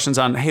lot of questions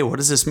on, hey, what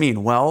does this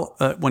mean? Well,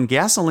 when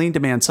gasoline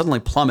demand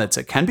suddenly plummets,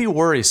 it can be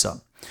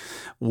worrisome.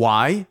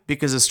 Why?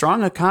 Because a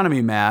strong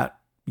economy, Matt,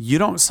 you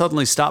don't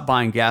suddenly stop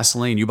buying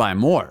gasoline, you buy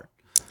more.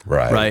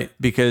 Right.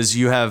 Because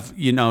you have,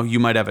 you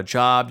might have a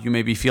job, you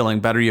may be feeling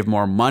better, you have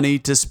more money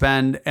to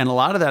spend. And a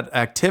lot of that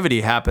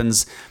activity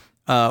happens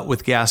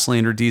with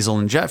gasoline or diesel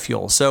and jet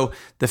fuel. So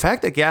the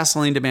fact that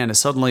gasoline demand is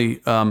suddenly,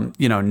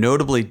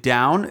 notably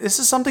down, this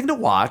is something to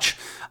watch.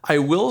 I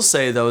will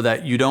say, though,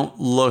 that you don't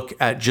look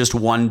at just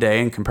one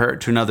day and compare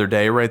it to another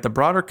day, right? The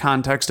broader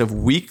context of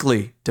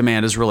weekly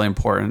demand is really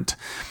important.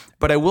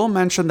 But I will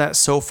mention that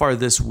so far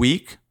this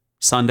week,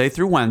 Sunday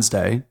through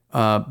Wednesday,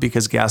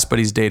 because Gas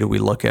Buddy's data we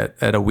look at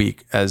a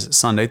week as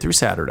Sunday through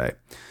Saturday.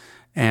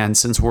 And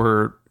since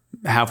we're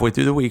halfway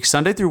through the week,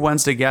 Sunday through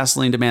Wednesday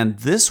gasoline demand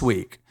this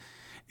week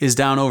is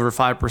down over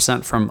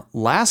 5% from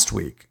last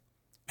week.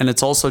 And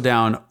it's also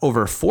down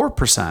over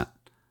 4%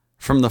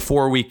 from the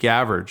 4-week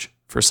average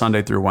for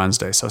Sunday through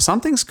Wednesday. So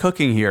something's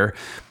cooking here.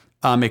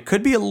 It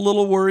could be a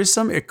little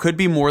worrisome. It could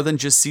be more than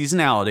just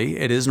seasonality.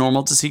 It is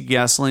normal to see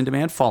gasoline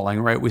demand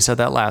falling, right? We said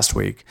that last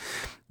week.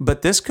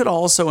 But this could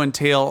also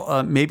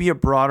entail maybe a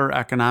broader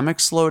economic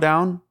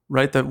slowdown,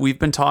 right? That we've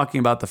been talking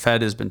about. The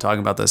Fed has been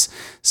talking about this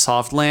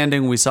soft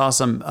landing. We saw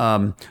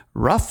some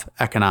rough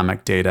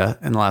economic data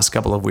in the last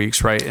couple of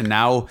weeks, right? And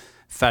now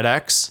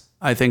FedEx,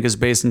 I think, is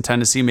based in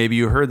Tennessee. Maybe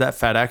you heard that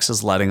FedEx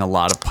is letting a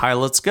lot of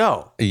pilots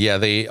go. Yeah,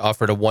 they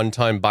offered a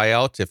one-time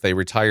buyout if they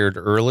retired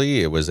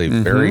early. It was a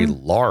very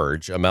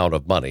large amount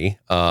of money.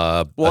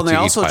 Well, and they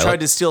also tried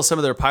to steal some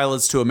of their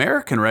pilots to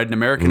American, right? And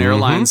American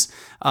Airlines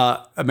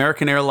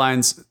American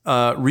Airlines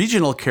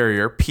regional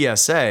carrier,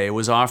 PSA,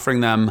 was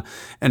offering them,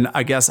 and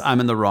I guess I'm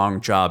in the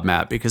wrong job,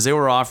 Matt, because they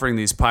were offering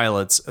these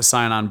pilots a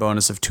sign-on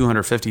bonus of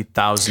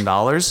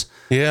 $250,000.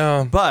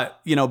 Yeah.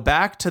 But,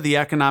 back to the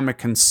economic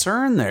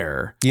concern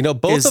there.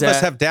 Both of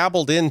us have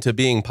dabbled into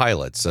being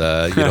pilots.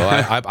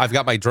 I've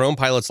got my drone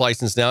pilot's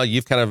license now.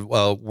 You've kind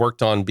of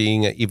worked on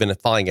being even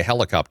flying a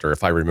helicopter,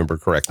 if I remember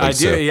correctly. I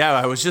do. Yeah.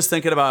 I was just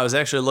thinking about, I was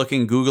actually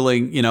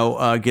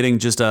Googling, getting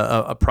just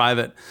a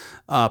private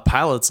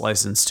pilot's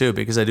license too,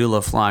 because I do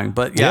love flying.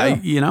 But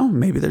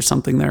maybe there's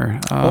something there.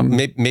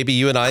 Maybe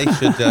you and I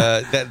should,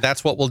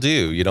 that's what we'll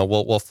do.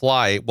 We'll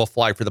fly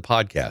for the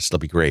podcast. It'll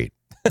be great.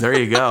 There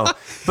you go.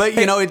 But,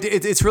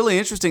 it's really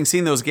interesting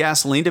seeing those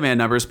gasoline demand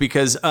numbers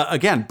because,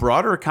 again,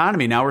 broader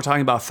economy. Now we're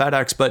talking about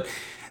FedEx, but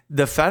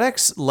the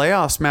FedEx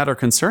layoffs, Matt, are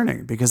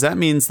concerning because that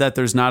means that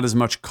there's not as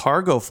much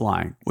cargo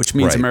flying, which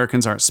means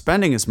Americans aren't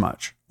spending as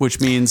much,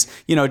 which means,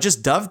 it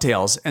just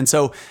dovetails. And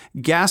so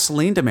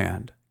gasoline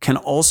demand can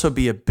also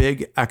be a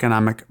big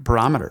economic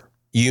barometer.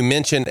 You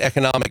mentioned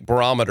economic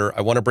barometer.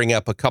 I want to bring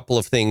up a couple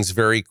of things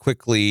very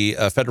quickly.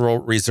 Federal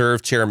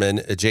Reserve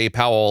Chairman Jay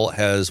Powell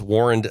has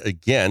warned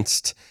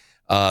against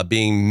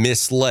being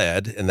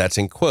misled, and that's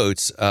in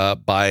quotes,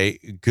 by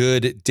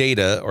good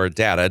data or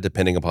data,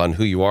 depending upon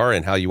who you are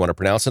and how you want to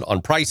pronounce it,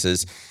 on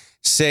prices,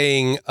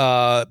 saying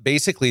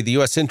basically the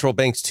U.S. Central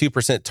Bank's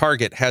 2%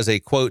 target has a,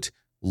 quote,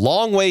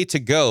 long way to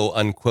go,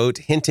 unquote,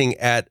 hinting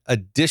at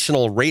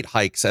additional rate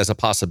hikes as a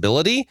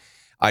possibility.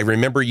 I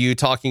remember you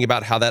talking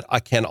about how that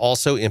can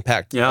also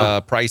impact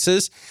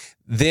prices.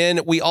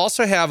 Then we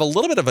also have a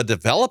little bit of a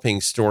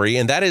developing story,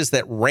 and that is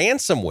that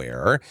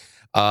ransomware,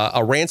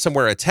 a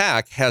ransomware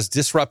attack has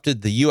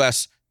disrupted the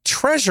U.S.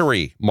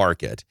 Treasury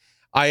market.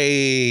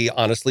 I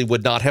honestly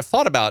would not have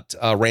thought about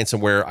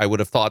ransomware. I would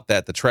have thought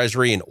that the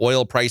Treasury and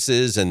oil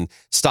prices and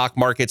stock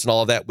markets and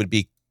all of that would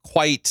be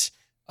quite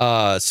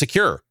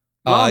secure.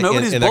 Well,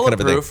 nobody's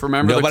bulletproof.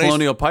 Remember the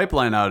Colonial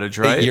Pipeline outage,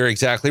 right? You're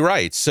exactly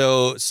right.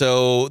 So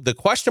the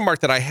question mark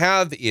that I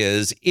have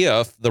is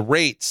if the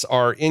rates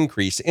are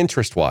increased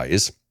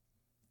interest-wise,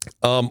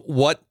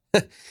 what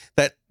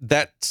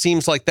that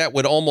seems like that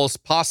would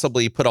almost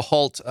possibly put a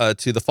halt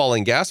to the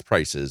falling gas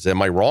prices.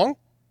 Am I wrong?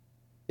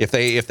 If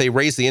they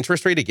raise the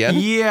interest rate again?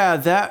 Yeah,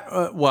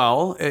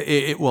 no.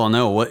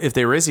 If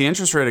they raise the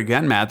interest rate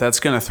again, Matt, that's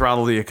going to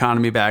throttle the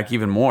economy back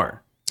even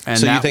more. And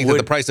so you think that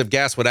the price of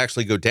gas would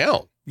actually go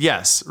down?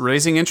 Yes,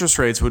 raising interest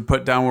rates would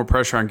put downward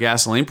pressure on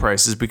gasoline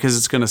prices because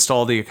it's going to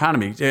stall the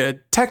economy.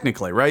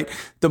 Technically, right?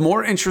 The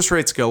more interest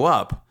rates go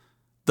up,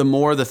 the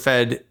more the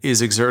Fed is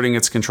exerting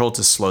its control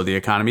to slow the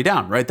economy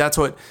down, right? That's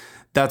what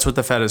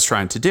the Fed is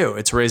trying to do.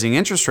 It's raising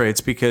interest rates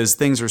because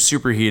things are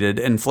superheated.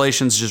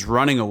 Inflation's just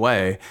running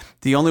away.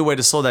 The only way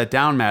to slow that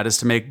down, Matt, is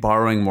to make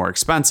borrowing more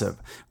expensive,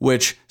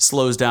 which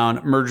slows down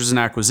mergers and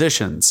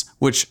acquisitions,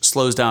 which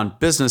slows down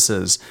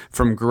businesses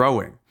from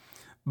growing.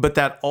 But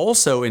that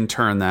also, in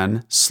turn,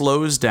 then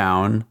slows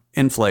down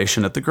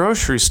inflation at the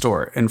grocery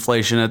store,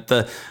 inflation at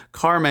the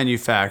car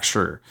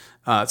manufacturer.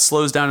 It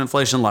slows down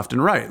inflation left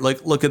and right.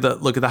 Like look at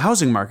the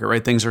housing market,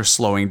 right? Things are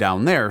slowing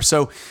down there.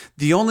 So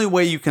the only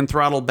way you can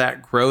throttle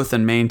back growth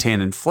and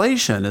maintain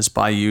inflation is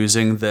by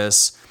using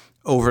this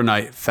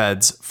overnight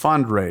Fed's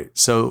fund rate.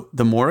 So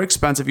the more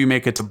expensive you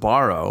make it to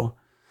borrow,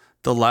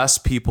 the less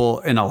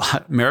people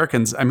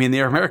Americans. I mean,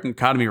 the American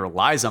economy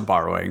relies on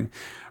borrowing,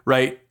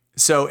 right?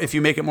 So if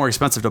you make it more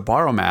expensive to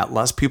borrow, Matt,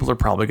 less people are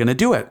probably going to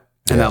do it.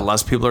 And then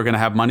less people are going to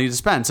have money to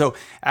spend. So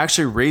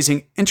actually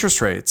raising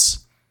interest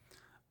rates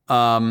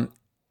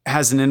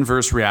has an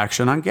inverse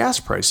reaction on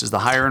gas prices. The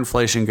higher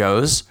inflation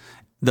goes,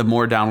 the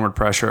more downward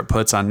pressure it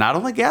puts on not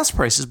only gas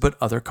prices, but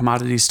other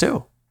commodities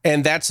too.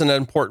 And that's an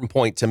important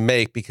point to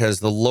make because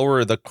the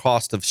lower the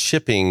cost of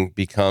shipping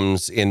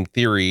becomes, in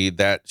theory,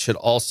 that should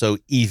also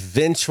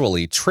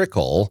eventually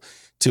trickle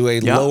to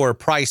a lower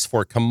price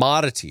for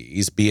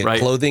commodities, be it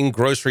clothing,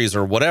 groceries,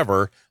 or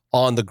whatever,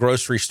 on the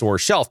grocery store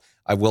shelf.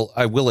 I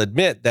will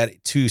admit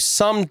that to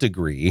some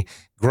degree,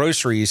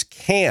 groceries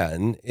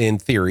can, in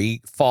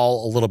theory,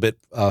 fall a little bit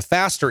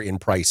faster in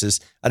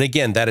prices. And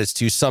again, that is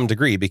to some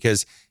degree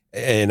because,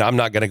 and I'm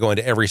not going to go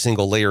into every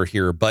single layer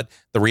here, but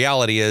the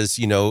reality is,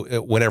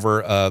 whenever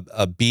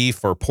a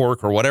beef or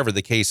pork or whatever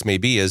the case may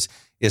be is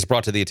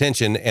brought to the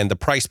attention and the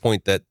price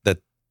point that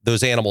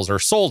those animals are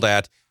sold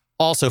at,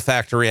 also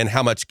factor in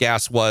how much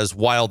gas was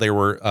while they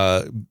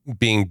were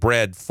being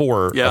bred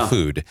for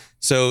food.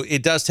 So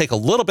it does take a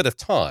little bit of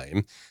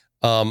time.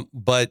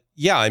 But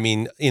yeah, I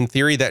mean, in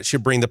theory, that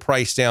should bring the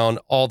price down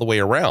all the way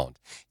around.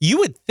 You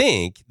would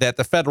think that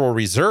the Federal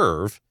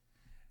Reserve,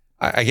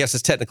 I guess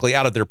it's technically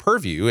out of their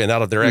purview and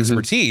out of their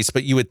expertise,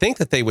 but you would think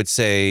that they would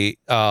say,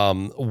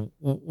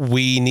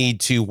 we need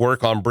to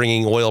work on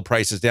bringing oil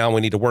prices down. We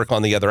need to work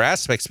on the other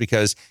aspects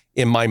because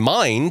in my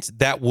mind,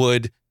 that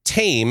would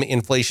tame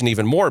inflation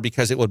even more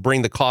because it would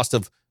bring the cost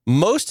of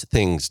most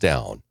things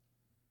down.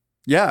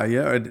 Yeah,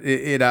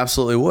 it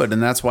absolutely would.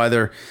 And that's why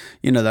they're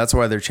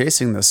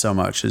chasing this so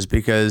much is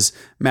because,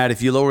 Matt,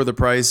 if you lower the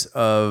price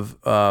of,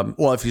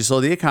 if you slow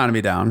the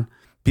economy down,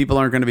 People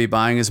aren't going to be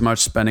buying as much,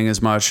 spending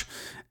as much.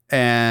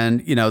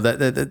 And,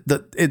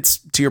 it's,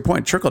 to your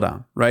point, trickle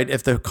down, right?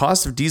 If the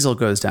cost of diesel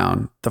goes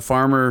down, the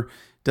farmer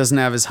doesn't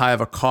have as high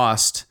of a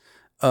cost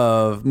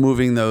of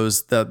moving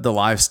the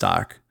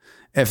livestock.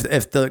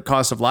 If the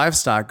cost of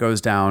livestock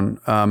goes down,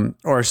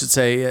 or I should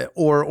say,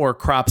 or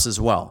crops as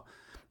well.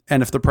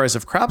 And if the price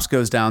of crops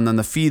goes down, then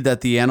the feed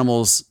that the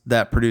animals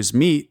that produce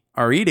meat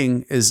are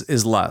eating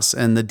is less.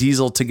 And the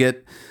diesel to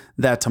get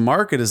that to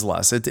market is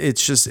less.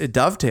 It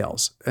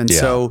dovetails. And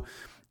so,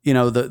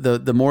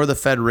 the more the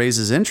Fed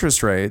raises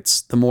interest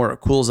rates, the more it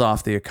cools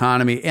off the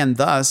economy, and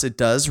thus it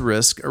does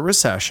risk a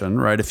recession,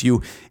 right? If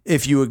you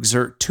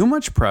exert too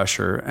much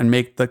pressure and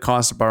make the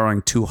cost of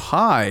borrowing too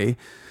high,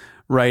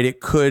 right,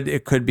 it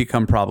could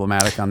become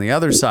problematic on the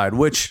other side,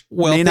 which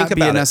may not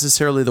be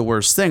necessarily the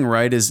worst thing,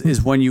 right?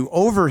 Is when you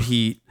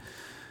overheat,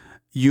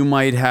 you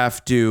might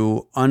have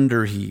to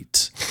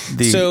underheat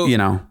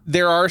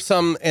there are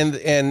some and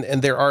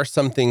there are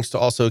some things to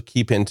also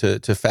keep into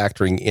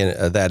factoring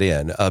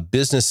in.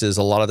 Businesses,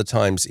 a lot of the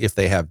times, if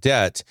they have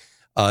debt,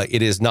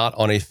 it is not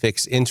on a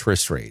fixed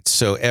interest rate.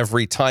 So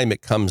every time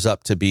it comes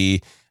up to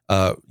be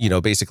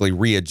basically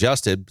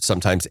readjusted,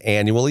 sometimes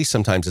annually,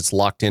 sometimes it's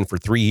locked in for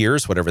 3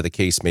 years, whatever the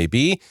case may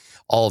be.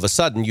 All of a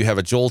sudden, you have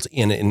a jolt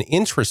in an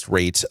interest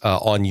rate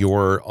on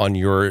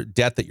your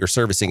debt that you're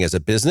servicing as a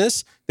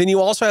business. Then you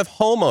also have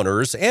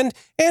homeowners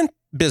and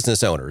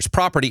business owners,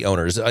 property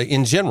owners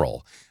in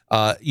general.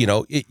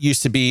 It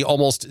used to be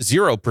almost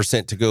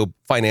 0% to go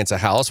finance a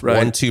house,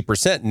 right.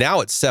 1-2%.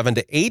 Now it's 7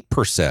 to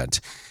 8%.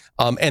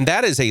 And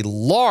that is a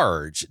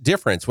large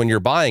difference when you're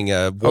buying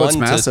a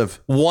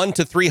 $1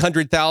 to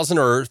 $300,000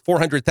 or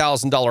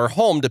 $400,000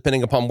 home,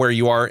 depending upon where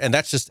you are. And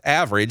that's just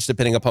average,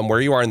 depending upon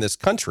where you are in this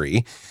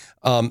country.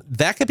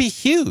 That could be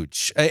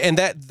huge. And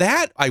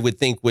that I would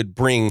think would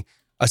bring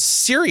a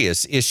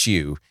serious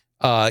issue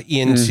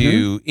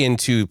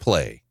into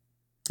play.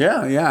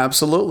 Yeah,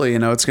 absolutely.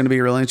 It's going to be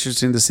really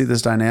interesting to see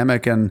this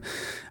dynamic. And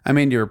I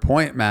mean, to your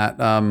point,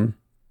 Matt, I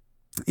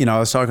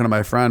was talking to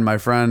my friend. My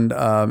friend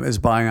is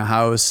buying a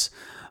house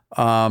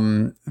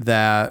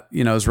that,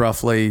 is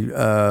roughly,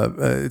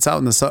 it's out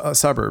in the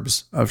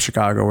suburbs of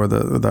Chicago where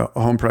the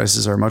home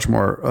prices are much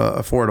more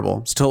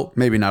affordable. Still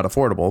maybe not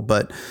affordable,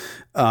 but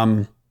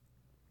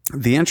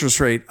the interest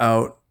rate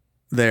out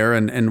there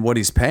and what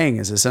he's paying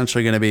is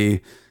essentially going to be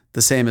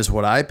the same as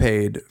what I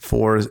paid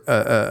for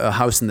a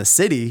house in the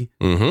city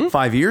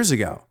 5 years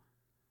ago.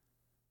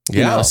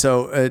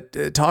 So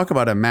talk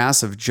about a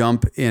massive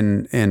jump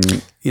in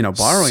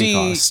borrowing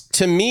costs.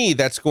 To me,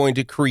 that's going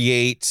to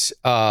create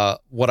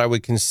what I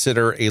would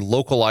consider a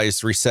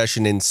localized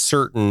recession in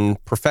certain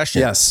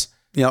professions. Yes.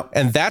 Yep.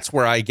 And that's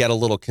where I get a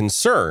little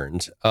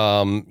concerned.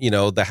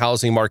 The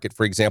housing market,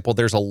 for example,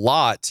 there's a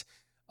lot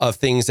of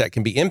things that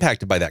can be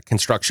impacted by that.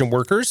 Construction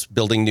workers,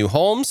 building new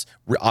homes,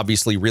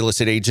 obviously real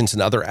estate agents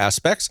and other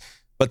aspects.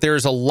 But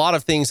there's a lot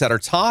of things that are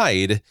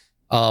tied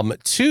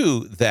to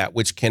that,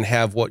 which can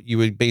have what you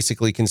would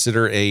basically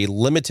consider a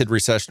limited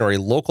recession or a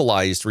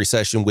localized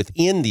recession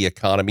within the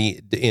economy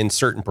in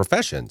certain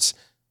professions.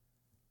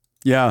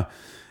 Yeah,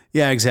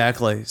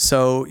 exactly.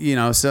 So,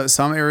 so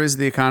some areas of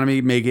the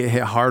economy may get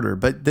hit harder,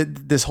 but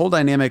this whole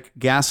dynamic,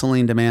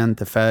 gasoline demand,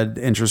 the Fed,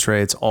 interest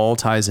rates, all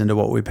ties into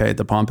what we pay at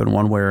the pump in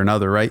one way or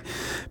another, right?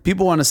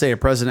 People want to say a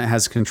president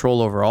has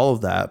control over all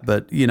of that,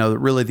 but,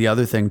 really the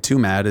other thing too,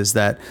 Matt, is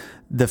that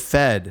the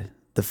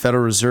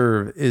Federal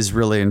Reserve is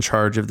really in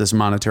charge of this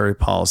monetary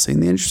policy.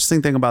 And the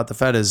interesting thing about the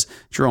Fed is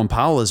Jerome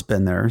Powell has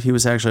been there. He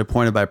was actually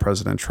appointed by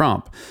President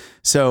Trump.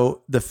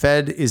 So the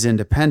Fed is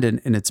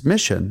independent in its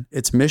mission.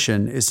 Its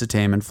mission is to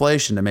tame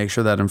inflation, to make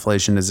sure that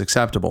inflation is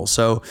acceptable.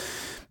 So,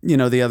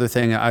 the other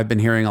thing I've been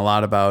hearing a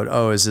lot about,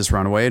 is this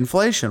runaway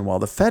inflation? Well,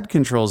 the Fed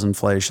controls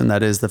inflation.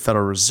 That is the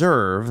Federal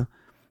Reserve.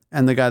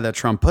 And the guy that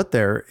Trump put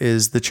there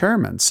is the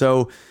chairman.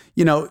 So,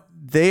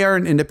 they are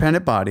an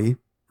independent body.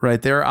 Right.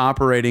 They're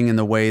operating in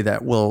the way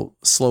that will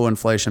slow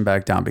inflation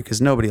back down because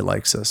nobody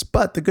likes this.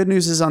 But the good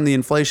news is on the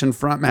inflation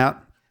front,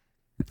 Matt,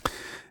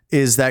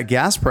 is that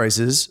gas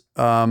prices,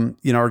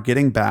 are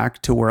getting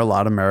back to where a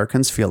lot of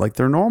Americans feel like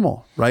they're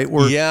normal. Right.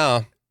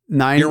 We're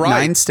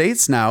nine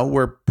states now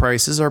where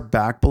prices are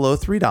back below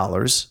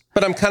 $3.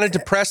 But I'm kind of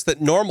depressed that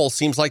normal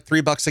seems like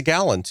 $3 a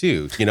gallon,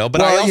 too,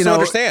 but I also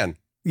understand.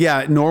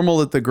 Yeah,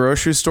 normal at the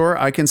grocery store.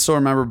 I can still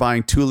remember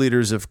buying 2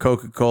 liters of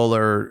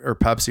Coca-Cola or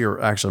Pepsi or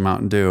actually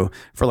Mountain Dew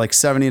for like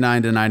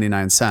 79 to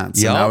 99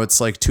 cents. Yep. And now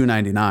it's like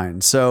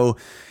 $2.99. So,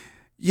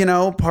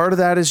 part of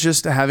that is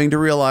just having to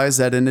realize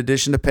that in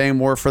addition to paying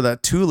more for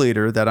that 2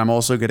 liter, that I'm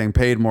also getting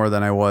paid more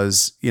than I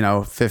was,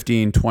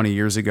 15, 20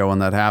 years ago when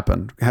that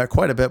happened.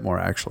 Quite a bit more,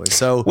 actually.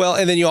 So, well,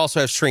 and then you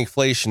also have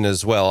shrinkflation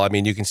as well. I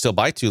mean, you can still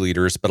buy 2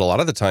 liters, but a lot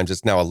of the times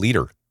it's now a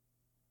liter.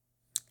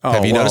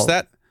 Have you noticed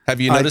that? Have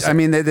you noticed? I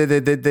mean,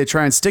 they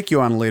try and stick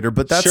you on a liter,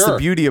 but that's Sure. the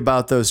beauty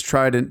about those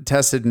tried and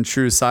tested and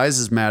true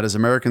sizes, Matt, is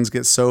Americans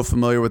get so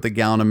familiar with a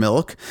gallon of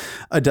milk,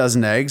 a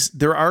dozen eggs.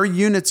 There are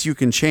units you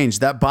can change.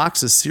 That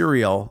box of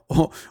cereal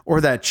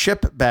or that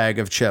chip bag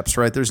of chips,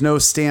 right? There's no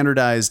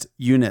standardized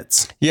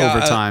units over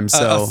time.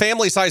 So a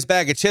family-sized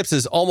bag of chips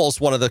is almost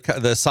one of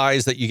the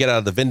size that you get out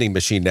of the vending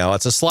machine now.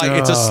 It's a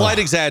slight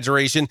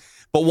exaggeration.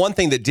 But one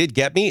thing that did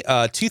get me,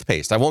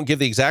 toothpaste. I won't give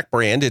the exact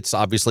brand. It's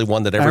obviously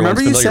one that everyone's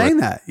familiar with. I remember you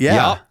saying that.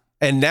 Yeah.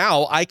 And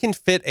now I can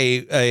fit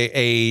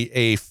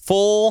a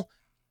full,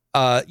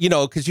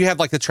 because you have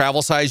like the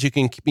travel size you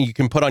can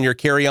put on your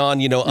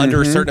carry-on,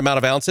 under a certain amount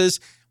of ounces.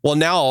 Well,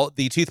 now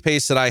the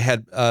toothpaste that I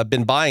had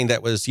been buying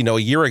that was,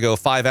 a year ago,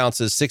 5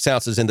 ounces, 6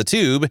 ounces in the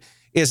tube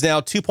is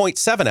now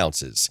 2.7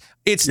 ounces.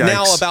 It's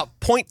now about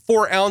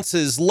 0.4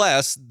 ounces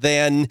less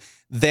than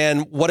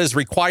what is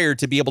required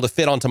to be able to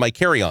fit onto my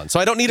carry-on. So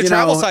I don't need a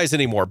travel size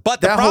anymore.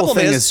 But the problem whole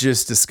thing is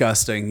just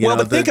disgusting.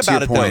 But think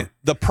about it, though.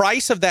 The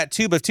price of that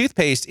tube of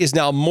toothpaste is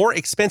now more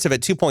expensive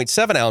at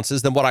 2.7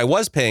 ounces than what I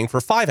was paying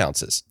for 5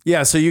 ounces.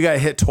 Yeah, so you got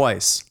hit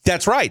twice.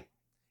 That's right.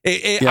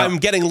 I'm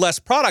getting less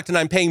product, and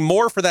I'm paying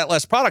more for that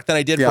less product than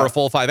I did for a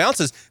full 5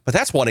 ounces. But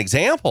that's one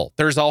example.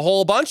 There's a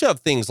whole bunch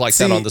of things like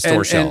that on the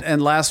store shelf. And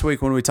last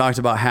week when we talked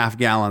about half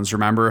gallons,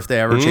 remember, if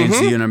they ever change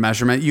the unit of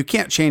measurement, you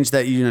can't change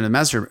that unit of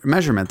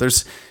measurement.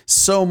 There's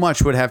so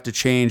much would have to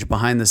change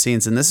behind the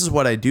scenes. And this is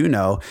what I do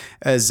know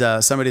as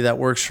somebody that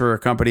works for a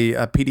company,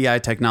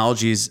 PDI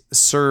Technologies,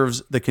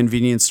 serves the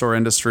convenience store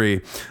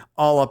industry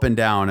all up and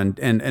down.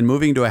 And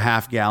moving to a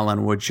half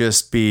gallon would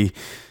just be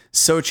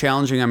so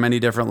challenging on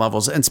many different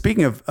levels. And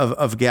speaking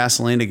of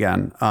gasoline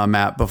again,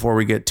 Matt, before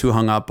we get too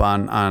hung up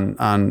on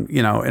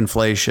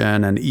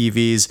inflation and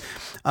EVs,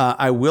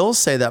 I will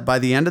say that by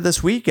the end of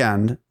this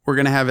weekend, we're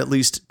going to have at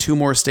least 2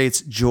 more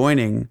states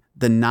joining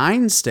the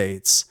 9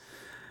 states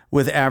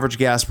with average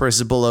gas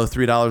prices below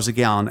 $3 a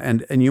gallon.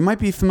 And you might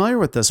be familiar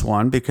with this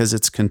one because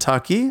it's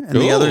Kentucky and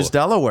the other's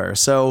Delaware.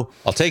 So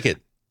I'll take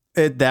it.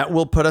 That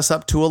will put us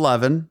up to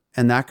 11,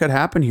 and that could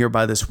happen here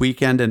by this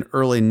weekend and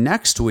early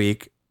next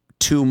week.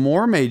 2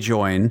 more may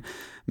join.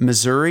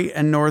 Missouri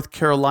and North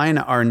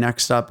Carolina are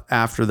next up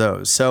after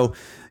those. So,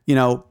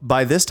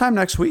 by this time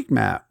next week,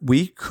 Matt,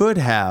 we could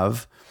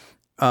have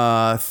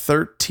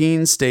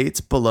 13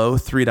 states below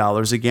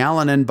 $3 a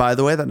gallon. And by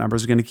the way, that number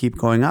is going to keep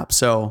going up.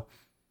 So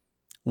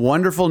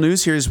wonderful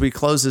news here as we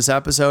close this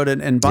episode.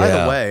 And by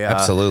the way,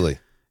 absolutely.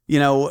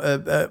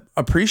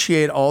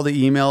 Appreciate all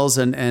the emails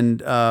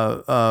and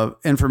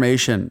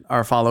information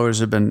our followers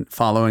have been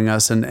following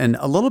us, and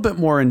a little bit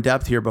more in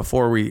depth here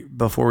before we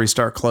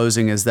start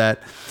closing is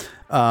that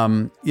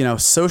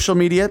social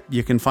media,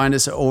 you can find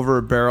us over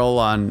a barrel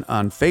on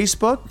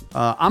Facebook.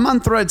 I'm on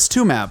Threads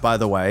too, Matt, by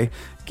the way.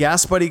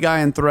 Gas Buddy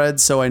Guy on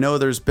Threads. So I know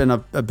there's been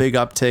a big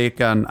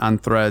uptake on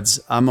Threads.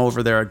 I'm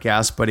over there at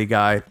Gas Buddy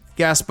Guy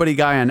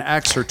on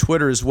X or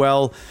Twitter as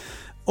well.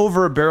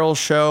 Over a Barrel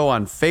Show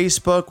on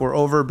Facebook. We're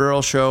Over a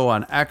Barrel Show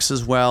on X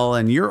as well.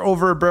 And you're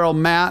Over a Barrel,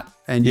 Matt,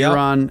 and you're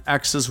on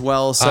X as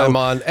well. So I'm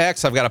on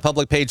X. I've got a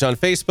public page on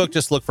Facebook.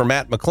 Just look for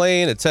Matt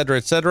McLean, et cetera,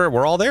 et cetera.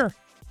 We're all there.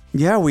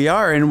 Yeah, we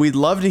are. And we'd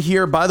love to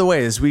hear, by the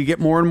way, as we get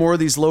more and more of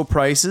these low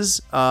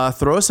prices,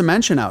 throw us a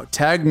mention out.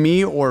 Tag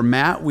me or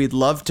Matt. We'd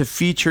love to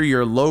feature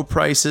your low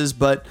prices.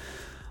 But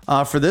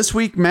for this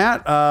week,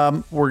 Matt,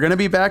 we're going to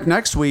be back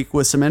next week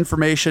with some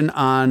information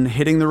on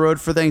hitting the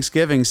road for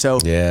Thanksgiving. So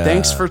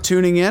thanks for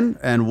tuning in,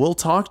 and we'll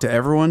talk to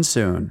everyone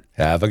soon.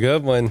 Have a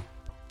good one.